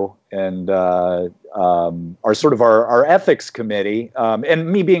do, and are sort of our ethics committee.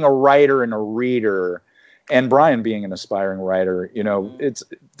 And me being a writer and a reader, and Brian being an aspiring writer,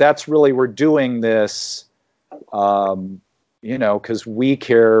 that's really, we're doing this, because we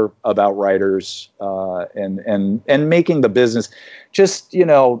care about writers and making the business just,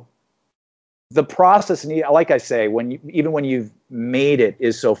 the process. And like I say, even when you've made it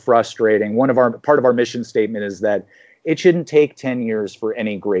is so frustrating. Part of our mission statement is that it shouldn't take 10 years for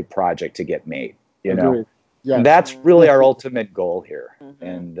any great project to get made, Yeah. And that's really our ultimate goal here. Mm-hmm.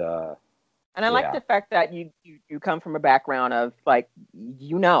 And I like the fact that you come from a background of like,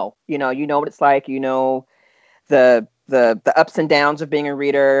 you know what it's like, the ups and downs of being a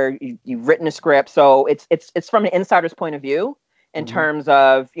reader. You've written a script, so it's from an insider's point of view in terms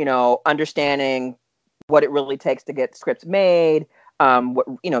of understanding what it really takes to get scripts made,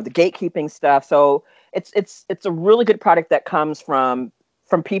 the gatekeeping stuff. So it's a really good product that comes from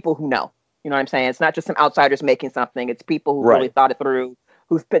people who know. You know what I'm saying? It's not just some outsiders making something. It's people who really thought it through,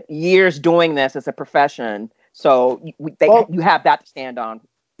 who've spent years doing this as a profession. So you have that to stand on.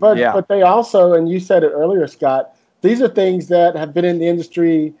 But they also, and you said it earlier, Scott, these are things that have been in the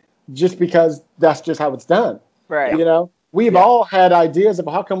industry just because that's just how it's done. Right. We've all had ideas of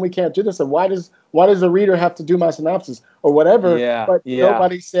how come we can't do this, and why does the reader have to do my synopsis or whatever? But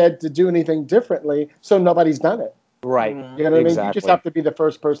nobody said to do anything differently, so nobody's done it. Right. You know what I mean? You just have to be the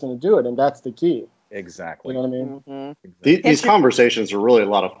first person to do it, and that's the key. Exactly. You know what I mean? Mm-hmm. These conversations are really a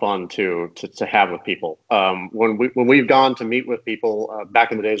lot of fun too to have with people. When we've gone to meet with people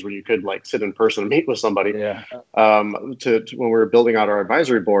back in the days when you could like sit in person and meet with somebody. Yeah. To when we were building out our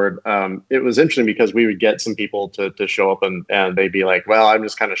advisory board, it was interesting because we would get some people to show up and they'd be like, "Well, I'm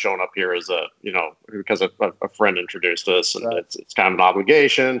just kind of showing up here as because a friend introduced us, and it's kind of an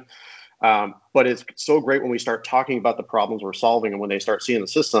obligation." But it's so great when we start talking about the problems we're solving, and when they start seeing the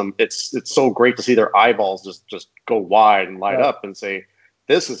system, it's so great to see their eyeballs just go wide and light up and say,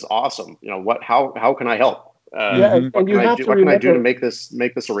 "This is awesome! How can I help? And you have to what can I do to make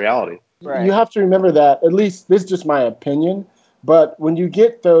this a reality?" Right. You have to remember that, at least this is just my opinion, but when you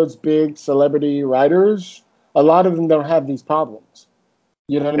get those big celebrity writers, a lot of them don't have these problems.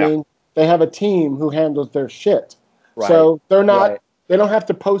 You know what I mean? They have a team who handles their shit. Right. So they're not, they don't have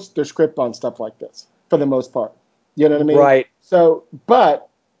to post their script on stuff like this for the most part. You know what I mean? Right. So, but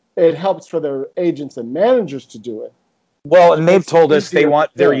it helps for their agents and managers to do it. Well, and they've told us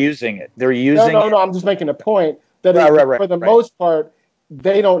they're using it. They're using it. No, I'm just making a point that for the most part,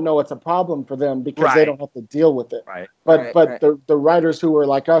 they don't know it's a problem for them because they don't have to deal with it. Right. But the writers who are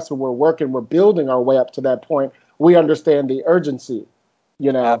like us, who we're building our way up to that point, we understand the urgency,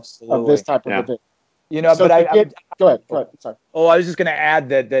 of this type of a thing. So go ahead. Sorry. Oh, I was just going to add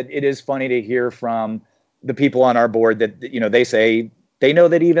that it is funny to hear from the people on our board that they say they know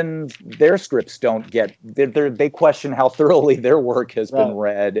that even their scripts don't get. They question how thoroughly their work has been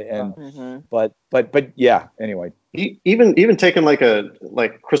read, and but yeah. Anyway, even taking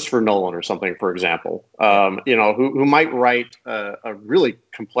like Christopher Nolan or something, for example, who might write a really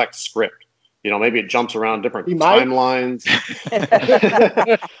complex script. Maybe it jumps around different timelines.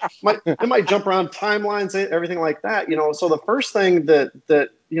 It might jump around timelines, everything like that. So the first thing that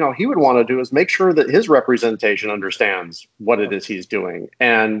he would want to do is make sure that his representation understands what it is he's doing,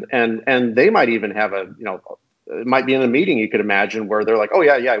 and they might even have it might be in a meeting, you could imagine, where they're like, "Oh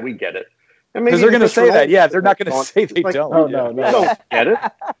yeah, we get it." Because they're going to say that. Yeah, they're not going to say they don't. Oh, no. You don't get it.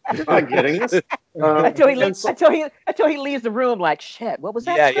 You're not getting this. Until he leaves the room, like, shit, what was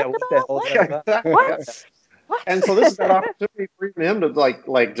that? Yeah. What the hell is that? What? And so this is that opportunity for even him to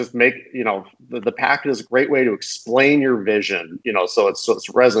like just make the packet is a great way to explain your vision. So it's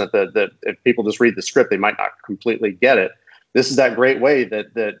resonant that if people just read the script, they might not completely get it. This is that great way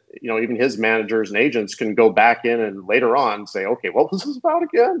that even his managers and agents can go back in and later on say, okay, what was this about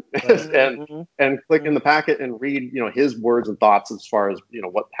again? and click in the packet and read his words and thoughts as far as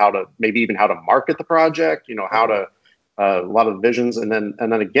how to market the project, how to a lot of visions, and then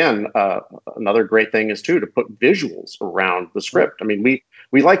again another great thing is too to put visuals around the script. I mean,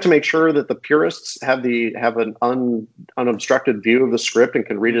 we like to make sure that the purists have an unobstructed view of the script and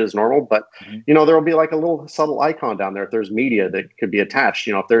can read it as normal, but there will be like a little subtle icon down there if there's media that could be attached.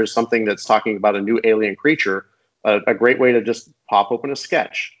 If there's something that's talking about a new alien creature, a great way to just pop open a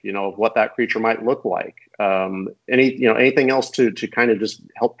sketch of what that creature might look like. Anything else to kind of just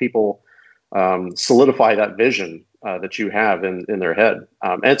help people solidify that vision that you have in their head.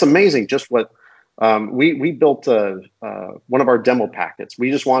 And it's amazing just what we built one of our demo packets.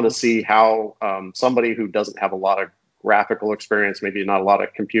 We just wanted to see how somebody who doesn't have a lot of graphical experience, maybe not a lot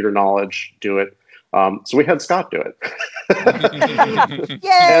of computer knowledge, do it. So we had Scott do it.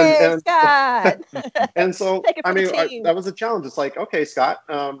 Yay, Scott! And so, that was a challenge. It's like, okay, Scott,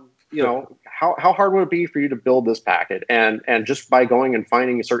 how hard would it be for you to build this packet? And just by going and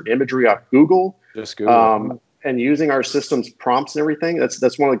finding a certain imagery off Google, just Google. And using our system's prompts and everything,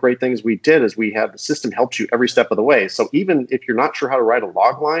 that's one of the great things we did is we have the system helps you every step of the way. So even if you're not sure how to write a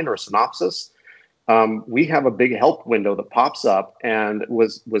log line or a synopsis, we have a big help window that pops up and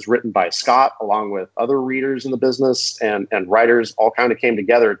was written by Scott along with other readers in the business and writers, all kind of came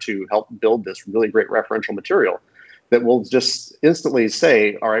together to help build this really great referential material that will just instantly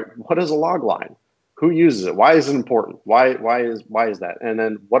say, all right, what is a log line? Who uses it? Why is it important? Why is that? And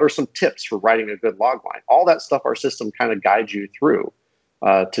then what are some tips for writing a good log line? All that stuff our system kind of guides you through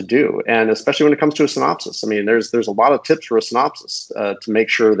to do. And especially when it comes to a synopsis. I mean, there's a lot of tips for a synopsis to make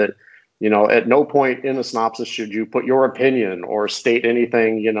sure that, at no point in a synopsis should you put your opinion or state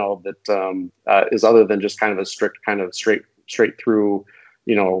anything, that is other than just kind of a strict kind of straight through,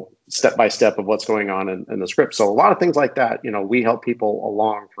 step by step of what's going on in the script. So a lot of things like that, we help people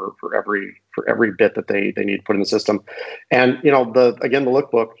along for every bit that they need to put in the system. And, the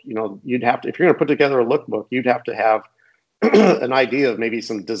lookbook, you'd have to, if you're going to put together a lookbook, you'd have to have an idea of maybe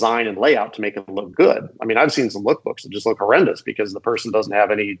some design and layout to make it look good. I mean, I've seen some lookbooks that just look horrendous because the person doesn't have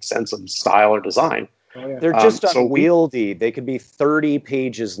any sense of style or design. They're just unwieldy. They could be 30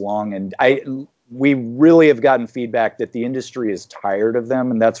 pages long. And we really have gotten feedback that the industry is tired of them,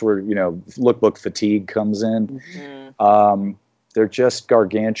 and that's where lookbook fatigue comes in. Mm-hmm. They're just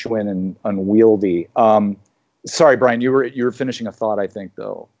gargantuan and unwieldy. Sorry, Brian, you were finishing a thought, I think,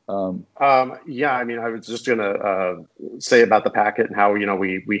 though. Yeah, I mean, I was just gonna say about the packet and how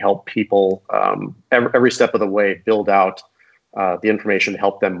we help people every step of the way build out the information to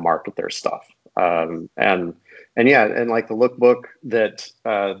help them market their stuff. And like the lookbook that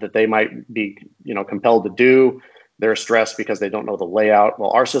they might be compelled to do, they're stressed because they don't know the layout.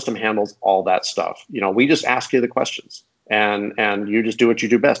 Well, our system handles all that stuff. We just ask you the questions, and you just do what you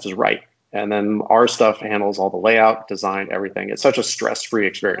do best, is write. And then our stuff handles all the layout, design, everything. It's such a stress-free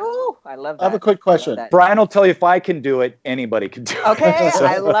experience. Ooh, I love that. I have a quick question. Brian will tell you, if I can do it, anybody can do it. Okay,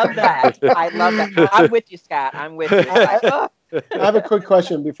 I love that. I love that. I'm with you, Scott. I'm with you. I have a quick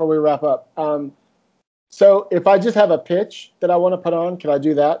question before we wrap up. So if I just have a pitch that I want to put on, can I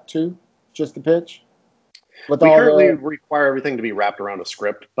do that too? Just the pitch? We currently require everything to be wrapped around a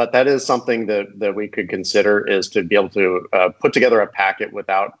script, but that is something that we could consider, is to be able to put together a packet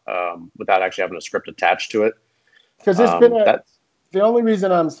without actually having a script attached to it. Because there's been the only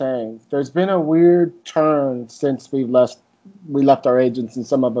reason I'm saying there's been a weird turn since we left our agents, and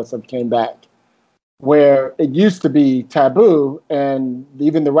some of us have came back, where it used to be taboo, and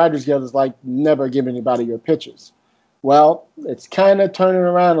even the Writers Guild is like, never give anybody your pitches. Well, it's kind of turning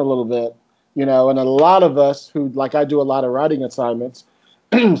around a little bit. And a lot of us who, I do a lot of writing assignments,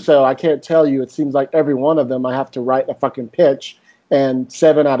 so I can't tell you, it seems like every one of them I have to write a fucking pitch, and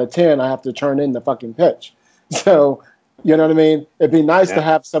 7 out of 10 I have to turn in the fucking pitch. So, you know what I mean? It'd be nice to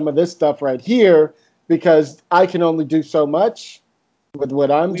have some of this stuff right here, because I can only do so much with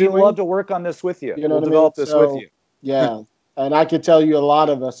what I'm doing. We'd love to work on this with you. We'll develop this with you. Yeah, and I can tell you a lot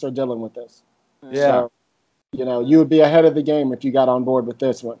of us are dealing with this. Yeah. So, you would be ahead of the game if you got on board with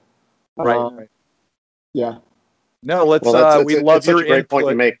this one. Right. Yeah. No, let's. We love your such a great point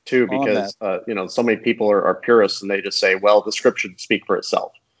to make too, on because so many people are purists, and they just say, well, the script should speak for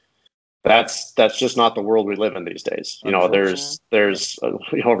itself. That's just not the world we live in these days. There's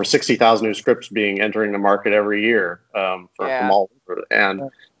over 60,000 new scripts being entering the market every year from all over,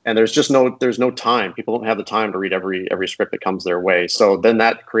 and there's just no time. People don't have the time to read every script that comes their way. So then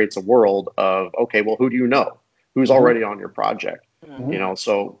that creates a world of, okay, well, who do you know? Who's already on your project? Mm-hmm.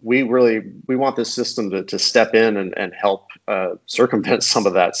 So we want this system to step in and help circumvent some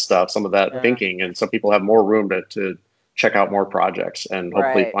of that stuff, some of that thinking, and so people have more room to check out more projects and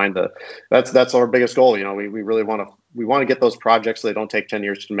hopefully find that's our biggest goal. We really want to get those projects so they don't take 10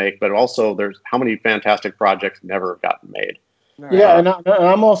 years to make, but also there's how many fantastic projects never have gotten made. Yeah, and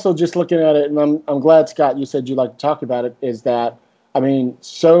I'm also just looking at it, and I'm glad, Scott, you said you'd like to talk about it, is that,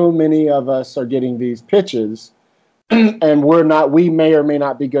 so many of us are getting these pitches, and we may or may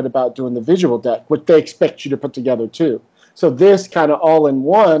not be good about doing the visual deck, which they expect you to put together too. So this kind of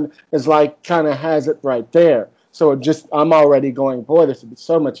all-in-one is kind of has it right there. So I'm already going, boy, this would be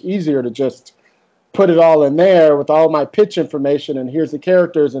so much easier to just put it all in there with all my pitch information, and here's the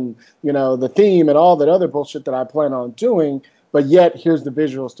characters and, the theme and all that other bullshit that I plan on doing, but yet here's the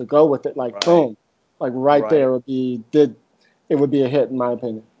visuals to go with it, boom. There it would be a hit in my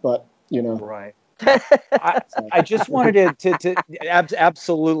opinion, but, Right. I just wanted to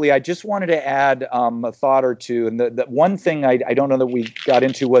absolutely. I just wanted to add a thought or two, and the one thing I don't know that we got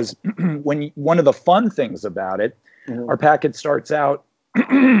into was one of the fun things about it. Mm-hmm. Our packet starts out.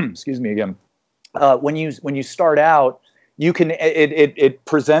 Excuse me again. When you start out, you can it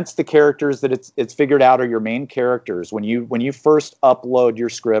presents the characters that it's figured out are your main characters. When you first upload your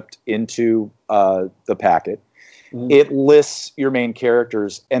script into the packet. Mm-hmm. It lists your main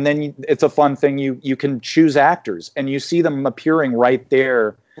characters, and then it's a fun thing. You can choose actors, and you see them appearing right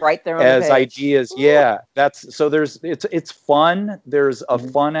there as ideas. Ooh. Yeah, it's fun. There's a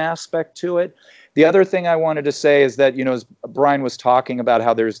fun aspect to it. The other thing I wanted to say is that as Brian was talking about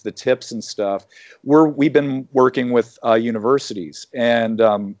how there's the tips and stuff, we've been working with universities, and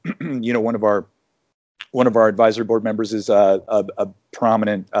one of our advisory board members is a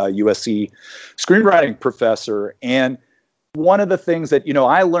prominent USC screenwriting professor. And one of the things that,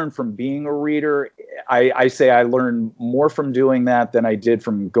 I learned from being a reader, I say I learned more from doing that than I did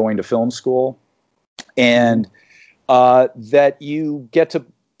from going to film school. And that you get to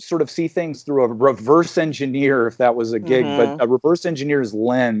sort of see things through a reverse engineer, if that was a gig, but a reverse engineer's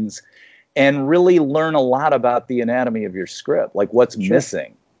lens, and really learn a lot about the anatomy of your script, like what's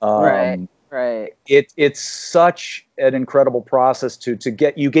missing. Right. It's such an incredible process to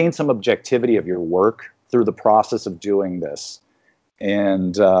gain some objectivity of your work through the process of doing this.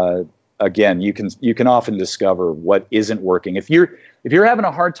 And again, you can often discover what isn't working. If you're having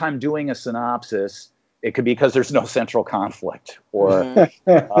a hard time doing a synopsis, it could be because there's no central conflict, or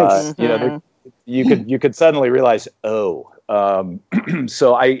you could suddenly realize, so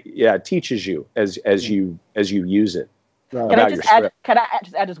it teaches you as you use it. Right. Can I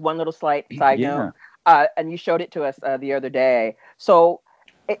just add just one little side note? And you showed it to us the other day. So,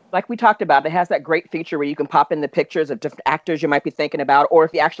 like we talked about, it has that great feature where you can pop in the pictures of different actors you might be thinking about, or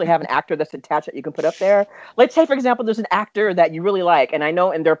if you actually have an actor that's attached that you can put up there. Let's say, for example, there's an actor that you really like, and I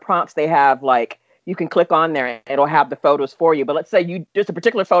know in their prompts they have like, you can click on there and it'll have the photos for you. But let's say there's a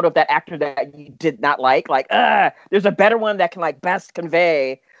particular photo of that actor that you did not like, there's a better one that can like best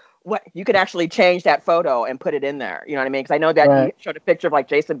convey what you could actually change that photo and put it in there. You know what I mean? Because I know that you showed a picture of like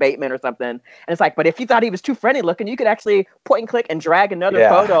Jason Bateman or something, and it's like, but if you thought he was too friendly looking, you could actually point and click and drag another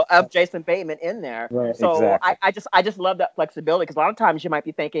photo of Jason Bateman in there. Right. So exactly. I just love that flexibility, because a lot of times you might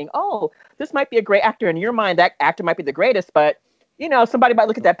be thinking, oh, this might be a great actor. In your mind, that actor might be the greatest, but somebody might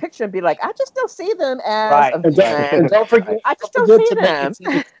look at that picture and be like, I just don't see them as and don't forget, I just don't see them.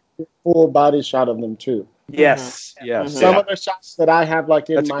 Full body shot of them too. Yes. Yes. Some of the shots that I have like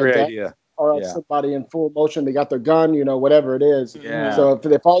in That's my a great deck idea. are of somebody in full motion. They got their gun, whatever it is. Yeah. So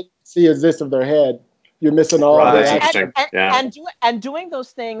if all you see is this of their head, you're missing all the action. And doing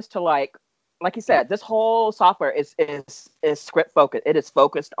those things to like you said, this whole software is script focused. It is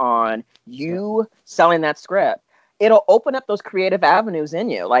focused on you selling that script. It'll open up those creative avenues in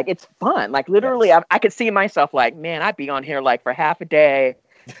you. Like, it's fun. Like, literally, I could see myself like, man, I'd be on here like for half a day,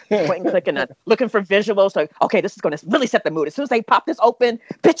 pointing, clicking, looking for visuals. Like, okay, this is going to really set the mood. As soon as they pop this open,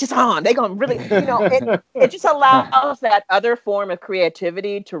 bitch is on. They're going to really, it just allows that other form of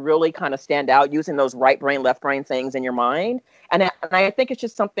creativity to really kind of stand out, using those right brain, left brain things in your mind. And I think it's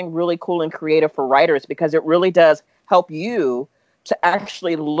just something really cool and creative for writers, because it really does help you to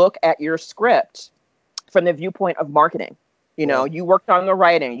actually look at your script from the viewpoint of marketing. You worked on the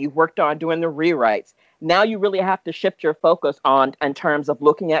writing, you worked on doing the rewrites. Now you really have to shift your focus in terms of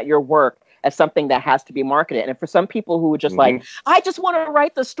looking at your work as something that has to be marketed. And for some people who are just like, I just want to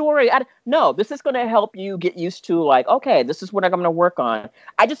write the story. No, this is going to help you get used to like, okay, this is what I'm going to work on.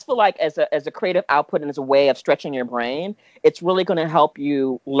 I just feel like as a creative output and as a way of stretching your brain, it's really going to help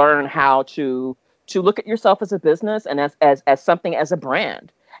you learn how to look at yourself as a business and as something, as a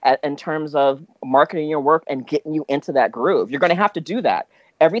brand, in terms of marketing your work and getting you into that groove. You're going to have to do that.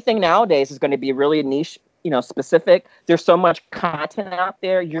 Everything nowadays is going to be really niche, specific. There's so much content out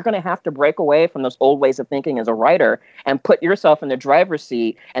there. You're going to have to break away from those old ways of thinking as a writer and put yourself in the driver's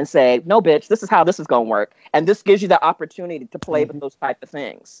seat and say, no, bitch, this is how this is going to work. And this gives you the opportunity to play with those type of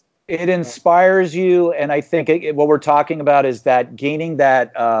things. It inspires you. And I think what we're talking about is that gaining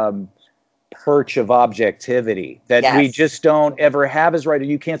that perch of objectivity that we just don't ever have as writers.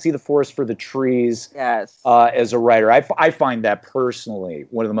 You can't see the forest for the trees as a writer. I find that personally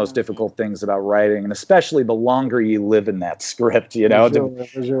one of the most difficult things about writing, and especially the longer you live in that script, For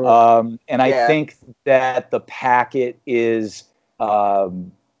sure. And I think that the packet is that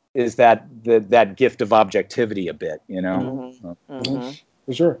gift of objectivity a bit,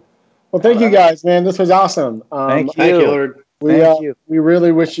 For sure. Well, thank you guys, man. This was awesome. Thank you. We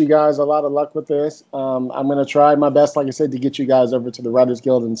really wish you guys a lot of luck with this. I'm going to try my best, like I said, to get you guys over to the Writers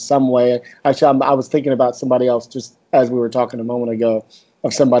Guild in some way. Actually, I was thinking about somebody else just as we were talking a moment ago,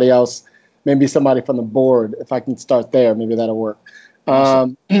 of somebody else, maybe somebody from the board. If I can start there, maybe that'll work.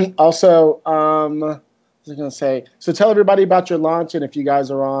 Also, what was I going to say? So tell everybody about your launch, and if you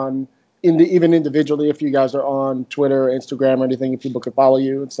guys are on, even individually, if you guys are on Twitter, Instagram, or anything, if people could follow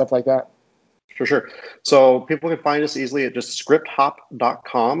you and stuff like that. Sure. So people can find us easily at just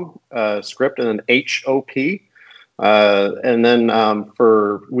scripthop.com, script and then HOP. And then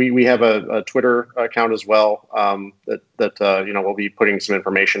we have a Twitter account as well that we'll be putting some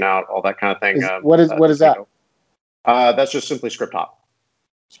information out, all that kind of thing. What is that? That's just simply Script Hop.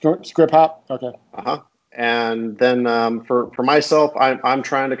 Script Hop? Okay. And then for myself, I'm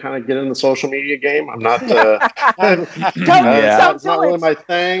trying to kind of get in the social media game. I'm not it's not really my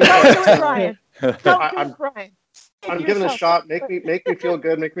thing. Don't do it, Brian. Brian. I'm giving it a shot. Make me feel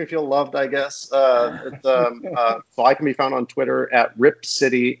good. Make me feel loved, I guess. So I can be found on Twitter at Rip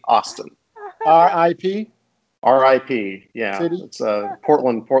City Austin. RIP. RIP. Yeah, City? It's a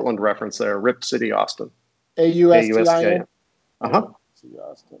Portland reference there. Rip City Austin. AUSTIN. City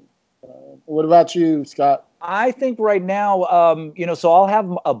Austin. What about you, Scott? I think right now, so I'll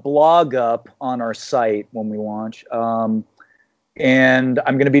have a blog up on our site when we launch. And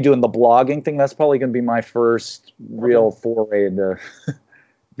I'm going to be doing the blogging thing. That's probably going to be my first real foray into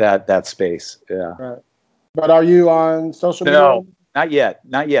that space. Yeah. Right. But are you on social media? Not yet,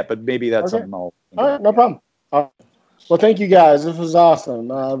 but maybe that's Okay. something I'll. All right, no problem. Well, thank you guys. This was awesome.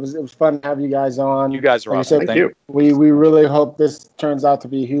 It was fun to have you guys on. You guys are Like I awesome. said, Thank you. We really hope this turns out to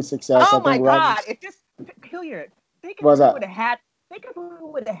be a huge success. Oh I my think God! If this Hilliard, think if we What's that? would have had. Think if we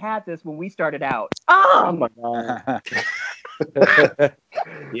would have had this when we started out. Oh Oh, my God.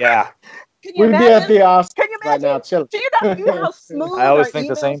 Yeah, can you We'd be at imagine? the Oscars Can you right imagine? now, chilling. Do you know how smooth? I always our think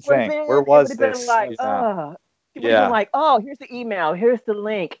the emails same would've thing. been? Where It was would've been this? Like, Yeah. people Yeah. been like, oh, here's the email, here's the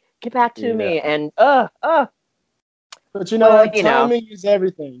link, get back to me, Yeah. and But you know, Well, what? you know. Timing is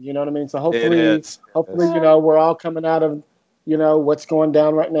everything. You know what I mean? So It hopefully, is. you know, we're all coming out of, you know, what's going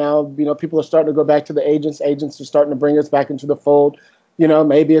down right now. You know, people are starting to go back to the agents. Agents are starting to bring us back into the fold. You know,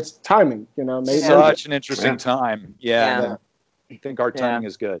 maybe it's timing. You know, maybe Such an interesting Yeah. time. Yeah. I think our timing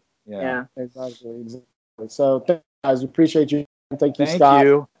is good. yeah. Exactly. So, thank you guys, we appreciate you. Thank you, Thank Scott.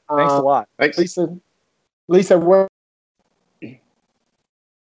 you. Thanks a lot. Thanks. Lisa, where?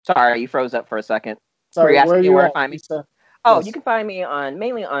 Sorry, you froze up for a second. Sorry, you asking where me you where to at, find me? Lisa? Oh, Yes. you can find me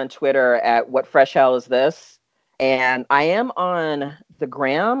mainly on Twitter at What Fresh Hell Is This, and I am on the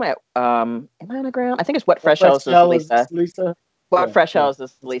gram at am I on the gram? I think it's What Fresh Hell Is This, Lisa. Lisa. What Yeah, Fresh yeah. Hell Is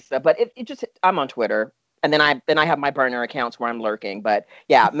This, Lisa? But it just I'm on Twitter, and then I have my burner accounts where I'm lurking. But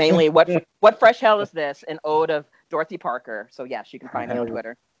yeah, mainly What Fresh Hell Is This? An ode of Dorothy Parker. So yes, you can find me on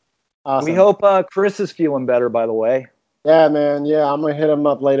Twitter. Awesome. We hope Chris is feeling better. By the way. Yeah, man. Yeah, I'm gonna hit him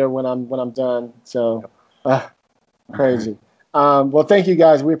up later when I'm done. So, crazy. Well, thank you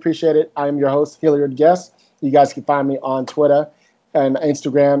guys. We appreciate it. I am your host, Hilliard Guest. You guys can find me on Twitter and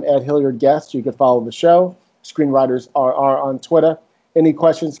Instagram at Hilliard Guest. You can follow the show. Screenwriters are on Twitter. Any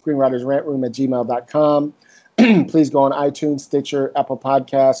questions? Screenwritersrantroom@gmail.com. Please go on iTunes, Stitcher, Apple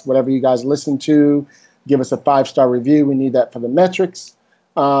Podcasts, whatever you guys listen to. Give us a 5-star review. We need that for the metrics.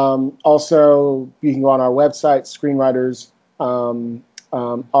 Also, you can go on our website,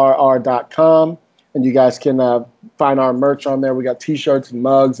 screenwriters.rr.com, and you guys can find our merch on there. We got T-shirts and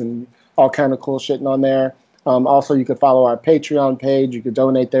mugs and all kind of cool shit on there. Also, you can follow our Patreon page. You can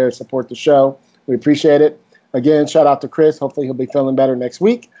donate there, support the show. We appreciate it. Again, shout out to Chris. Hopefully, he'll be feeling better next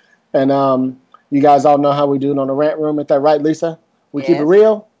week. And you guys all know how we do it on the Rant Room. Ain't that right, Lisa? We keep it Yes.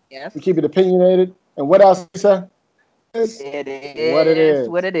 real. Yes, We keep it opinionated. And what else, Lisa? it is What it is.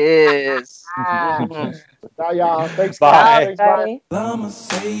 What it is. Bye, y'all. Thanks, Bye. guys. Thanks, bye. I'ma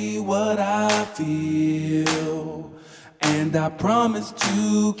say what I feel, and I promise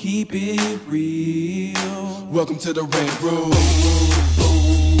to keep it real. Welcome to the Rant Room.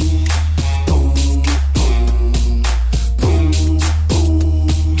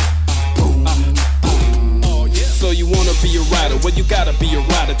 So you wanna be a rider? Well, you gotta be a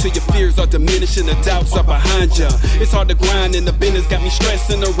rider till your fears are diminishing, the doubts are behind ya. It's hard to grind and the business got me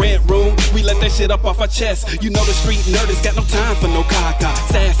stressed in the Rant Room. We let that shit up off our chest. You know the street nerd has got no time for no caca.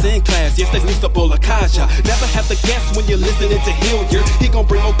 Sass in class, yes, that's Mr. Bolakaja. Never have to guess when you're listening to Hilliard. He gon'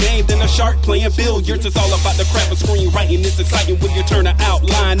 bring more game than a shark playing billiards. It's all about the craft of screenwriting. It's exciting when you turn an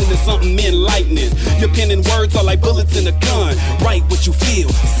outline into something enlightening. Your pen and words are like bullets in a gun. Write what you feel,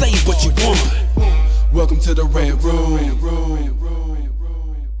 say what you want. Welcome to the Rant Room.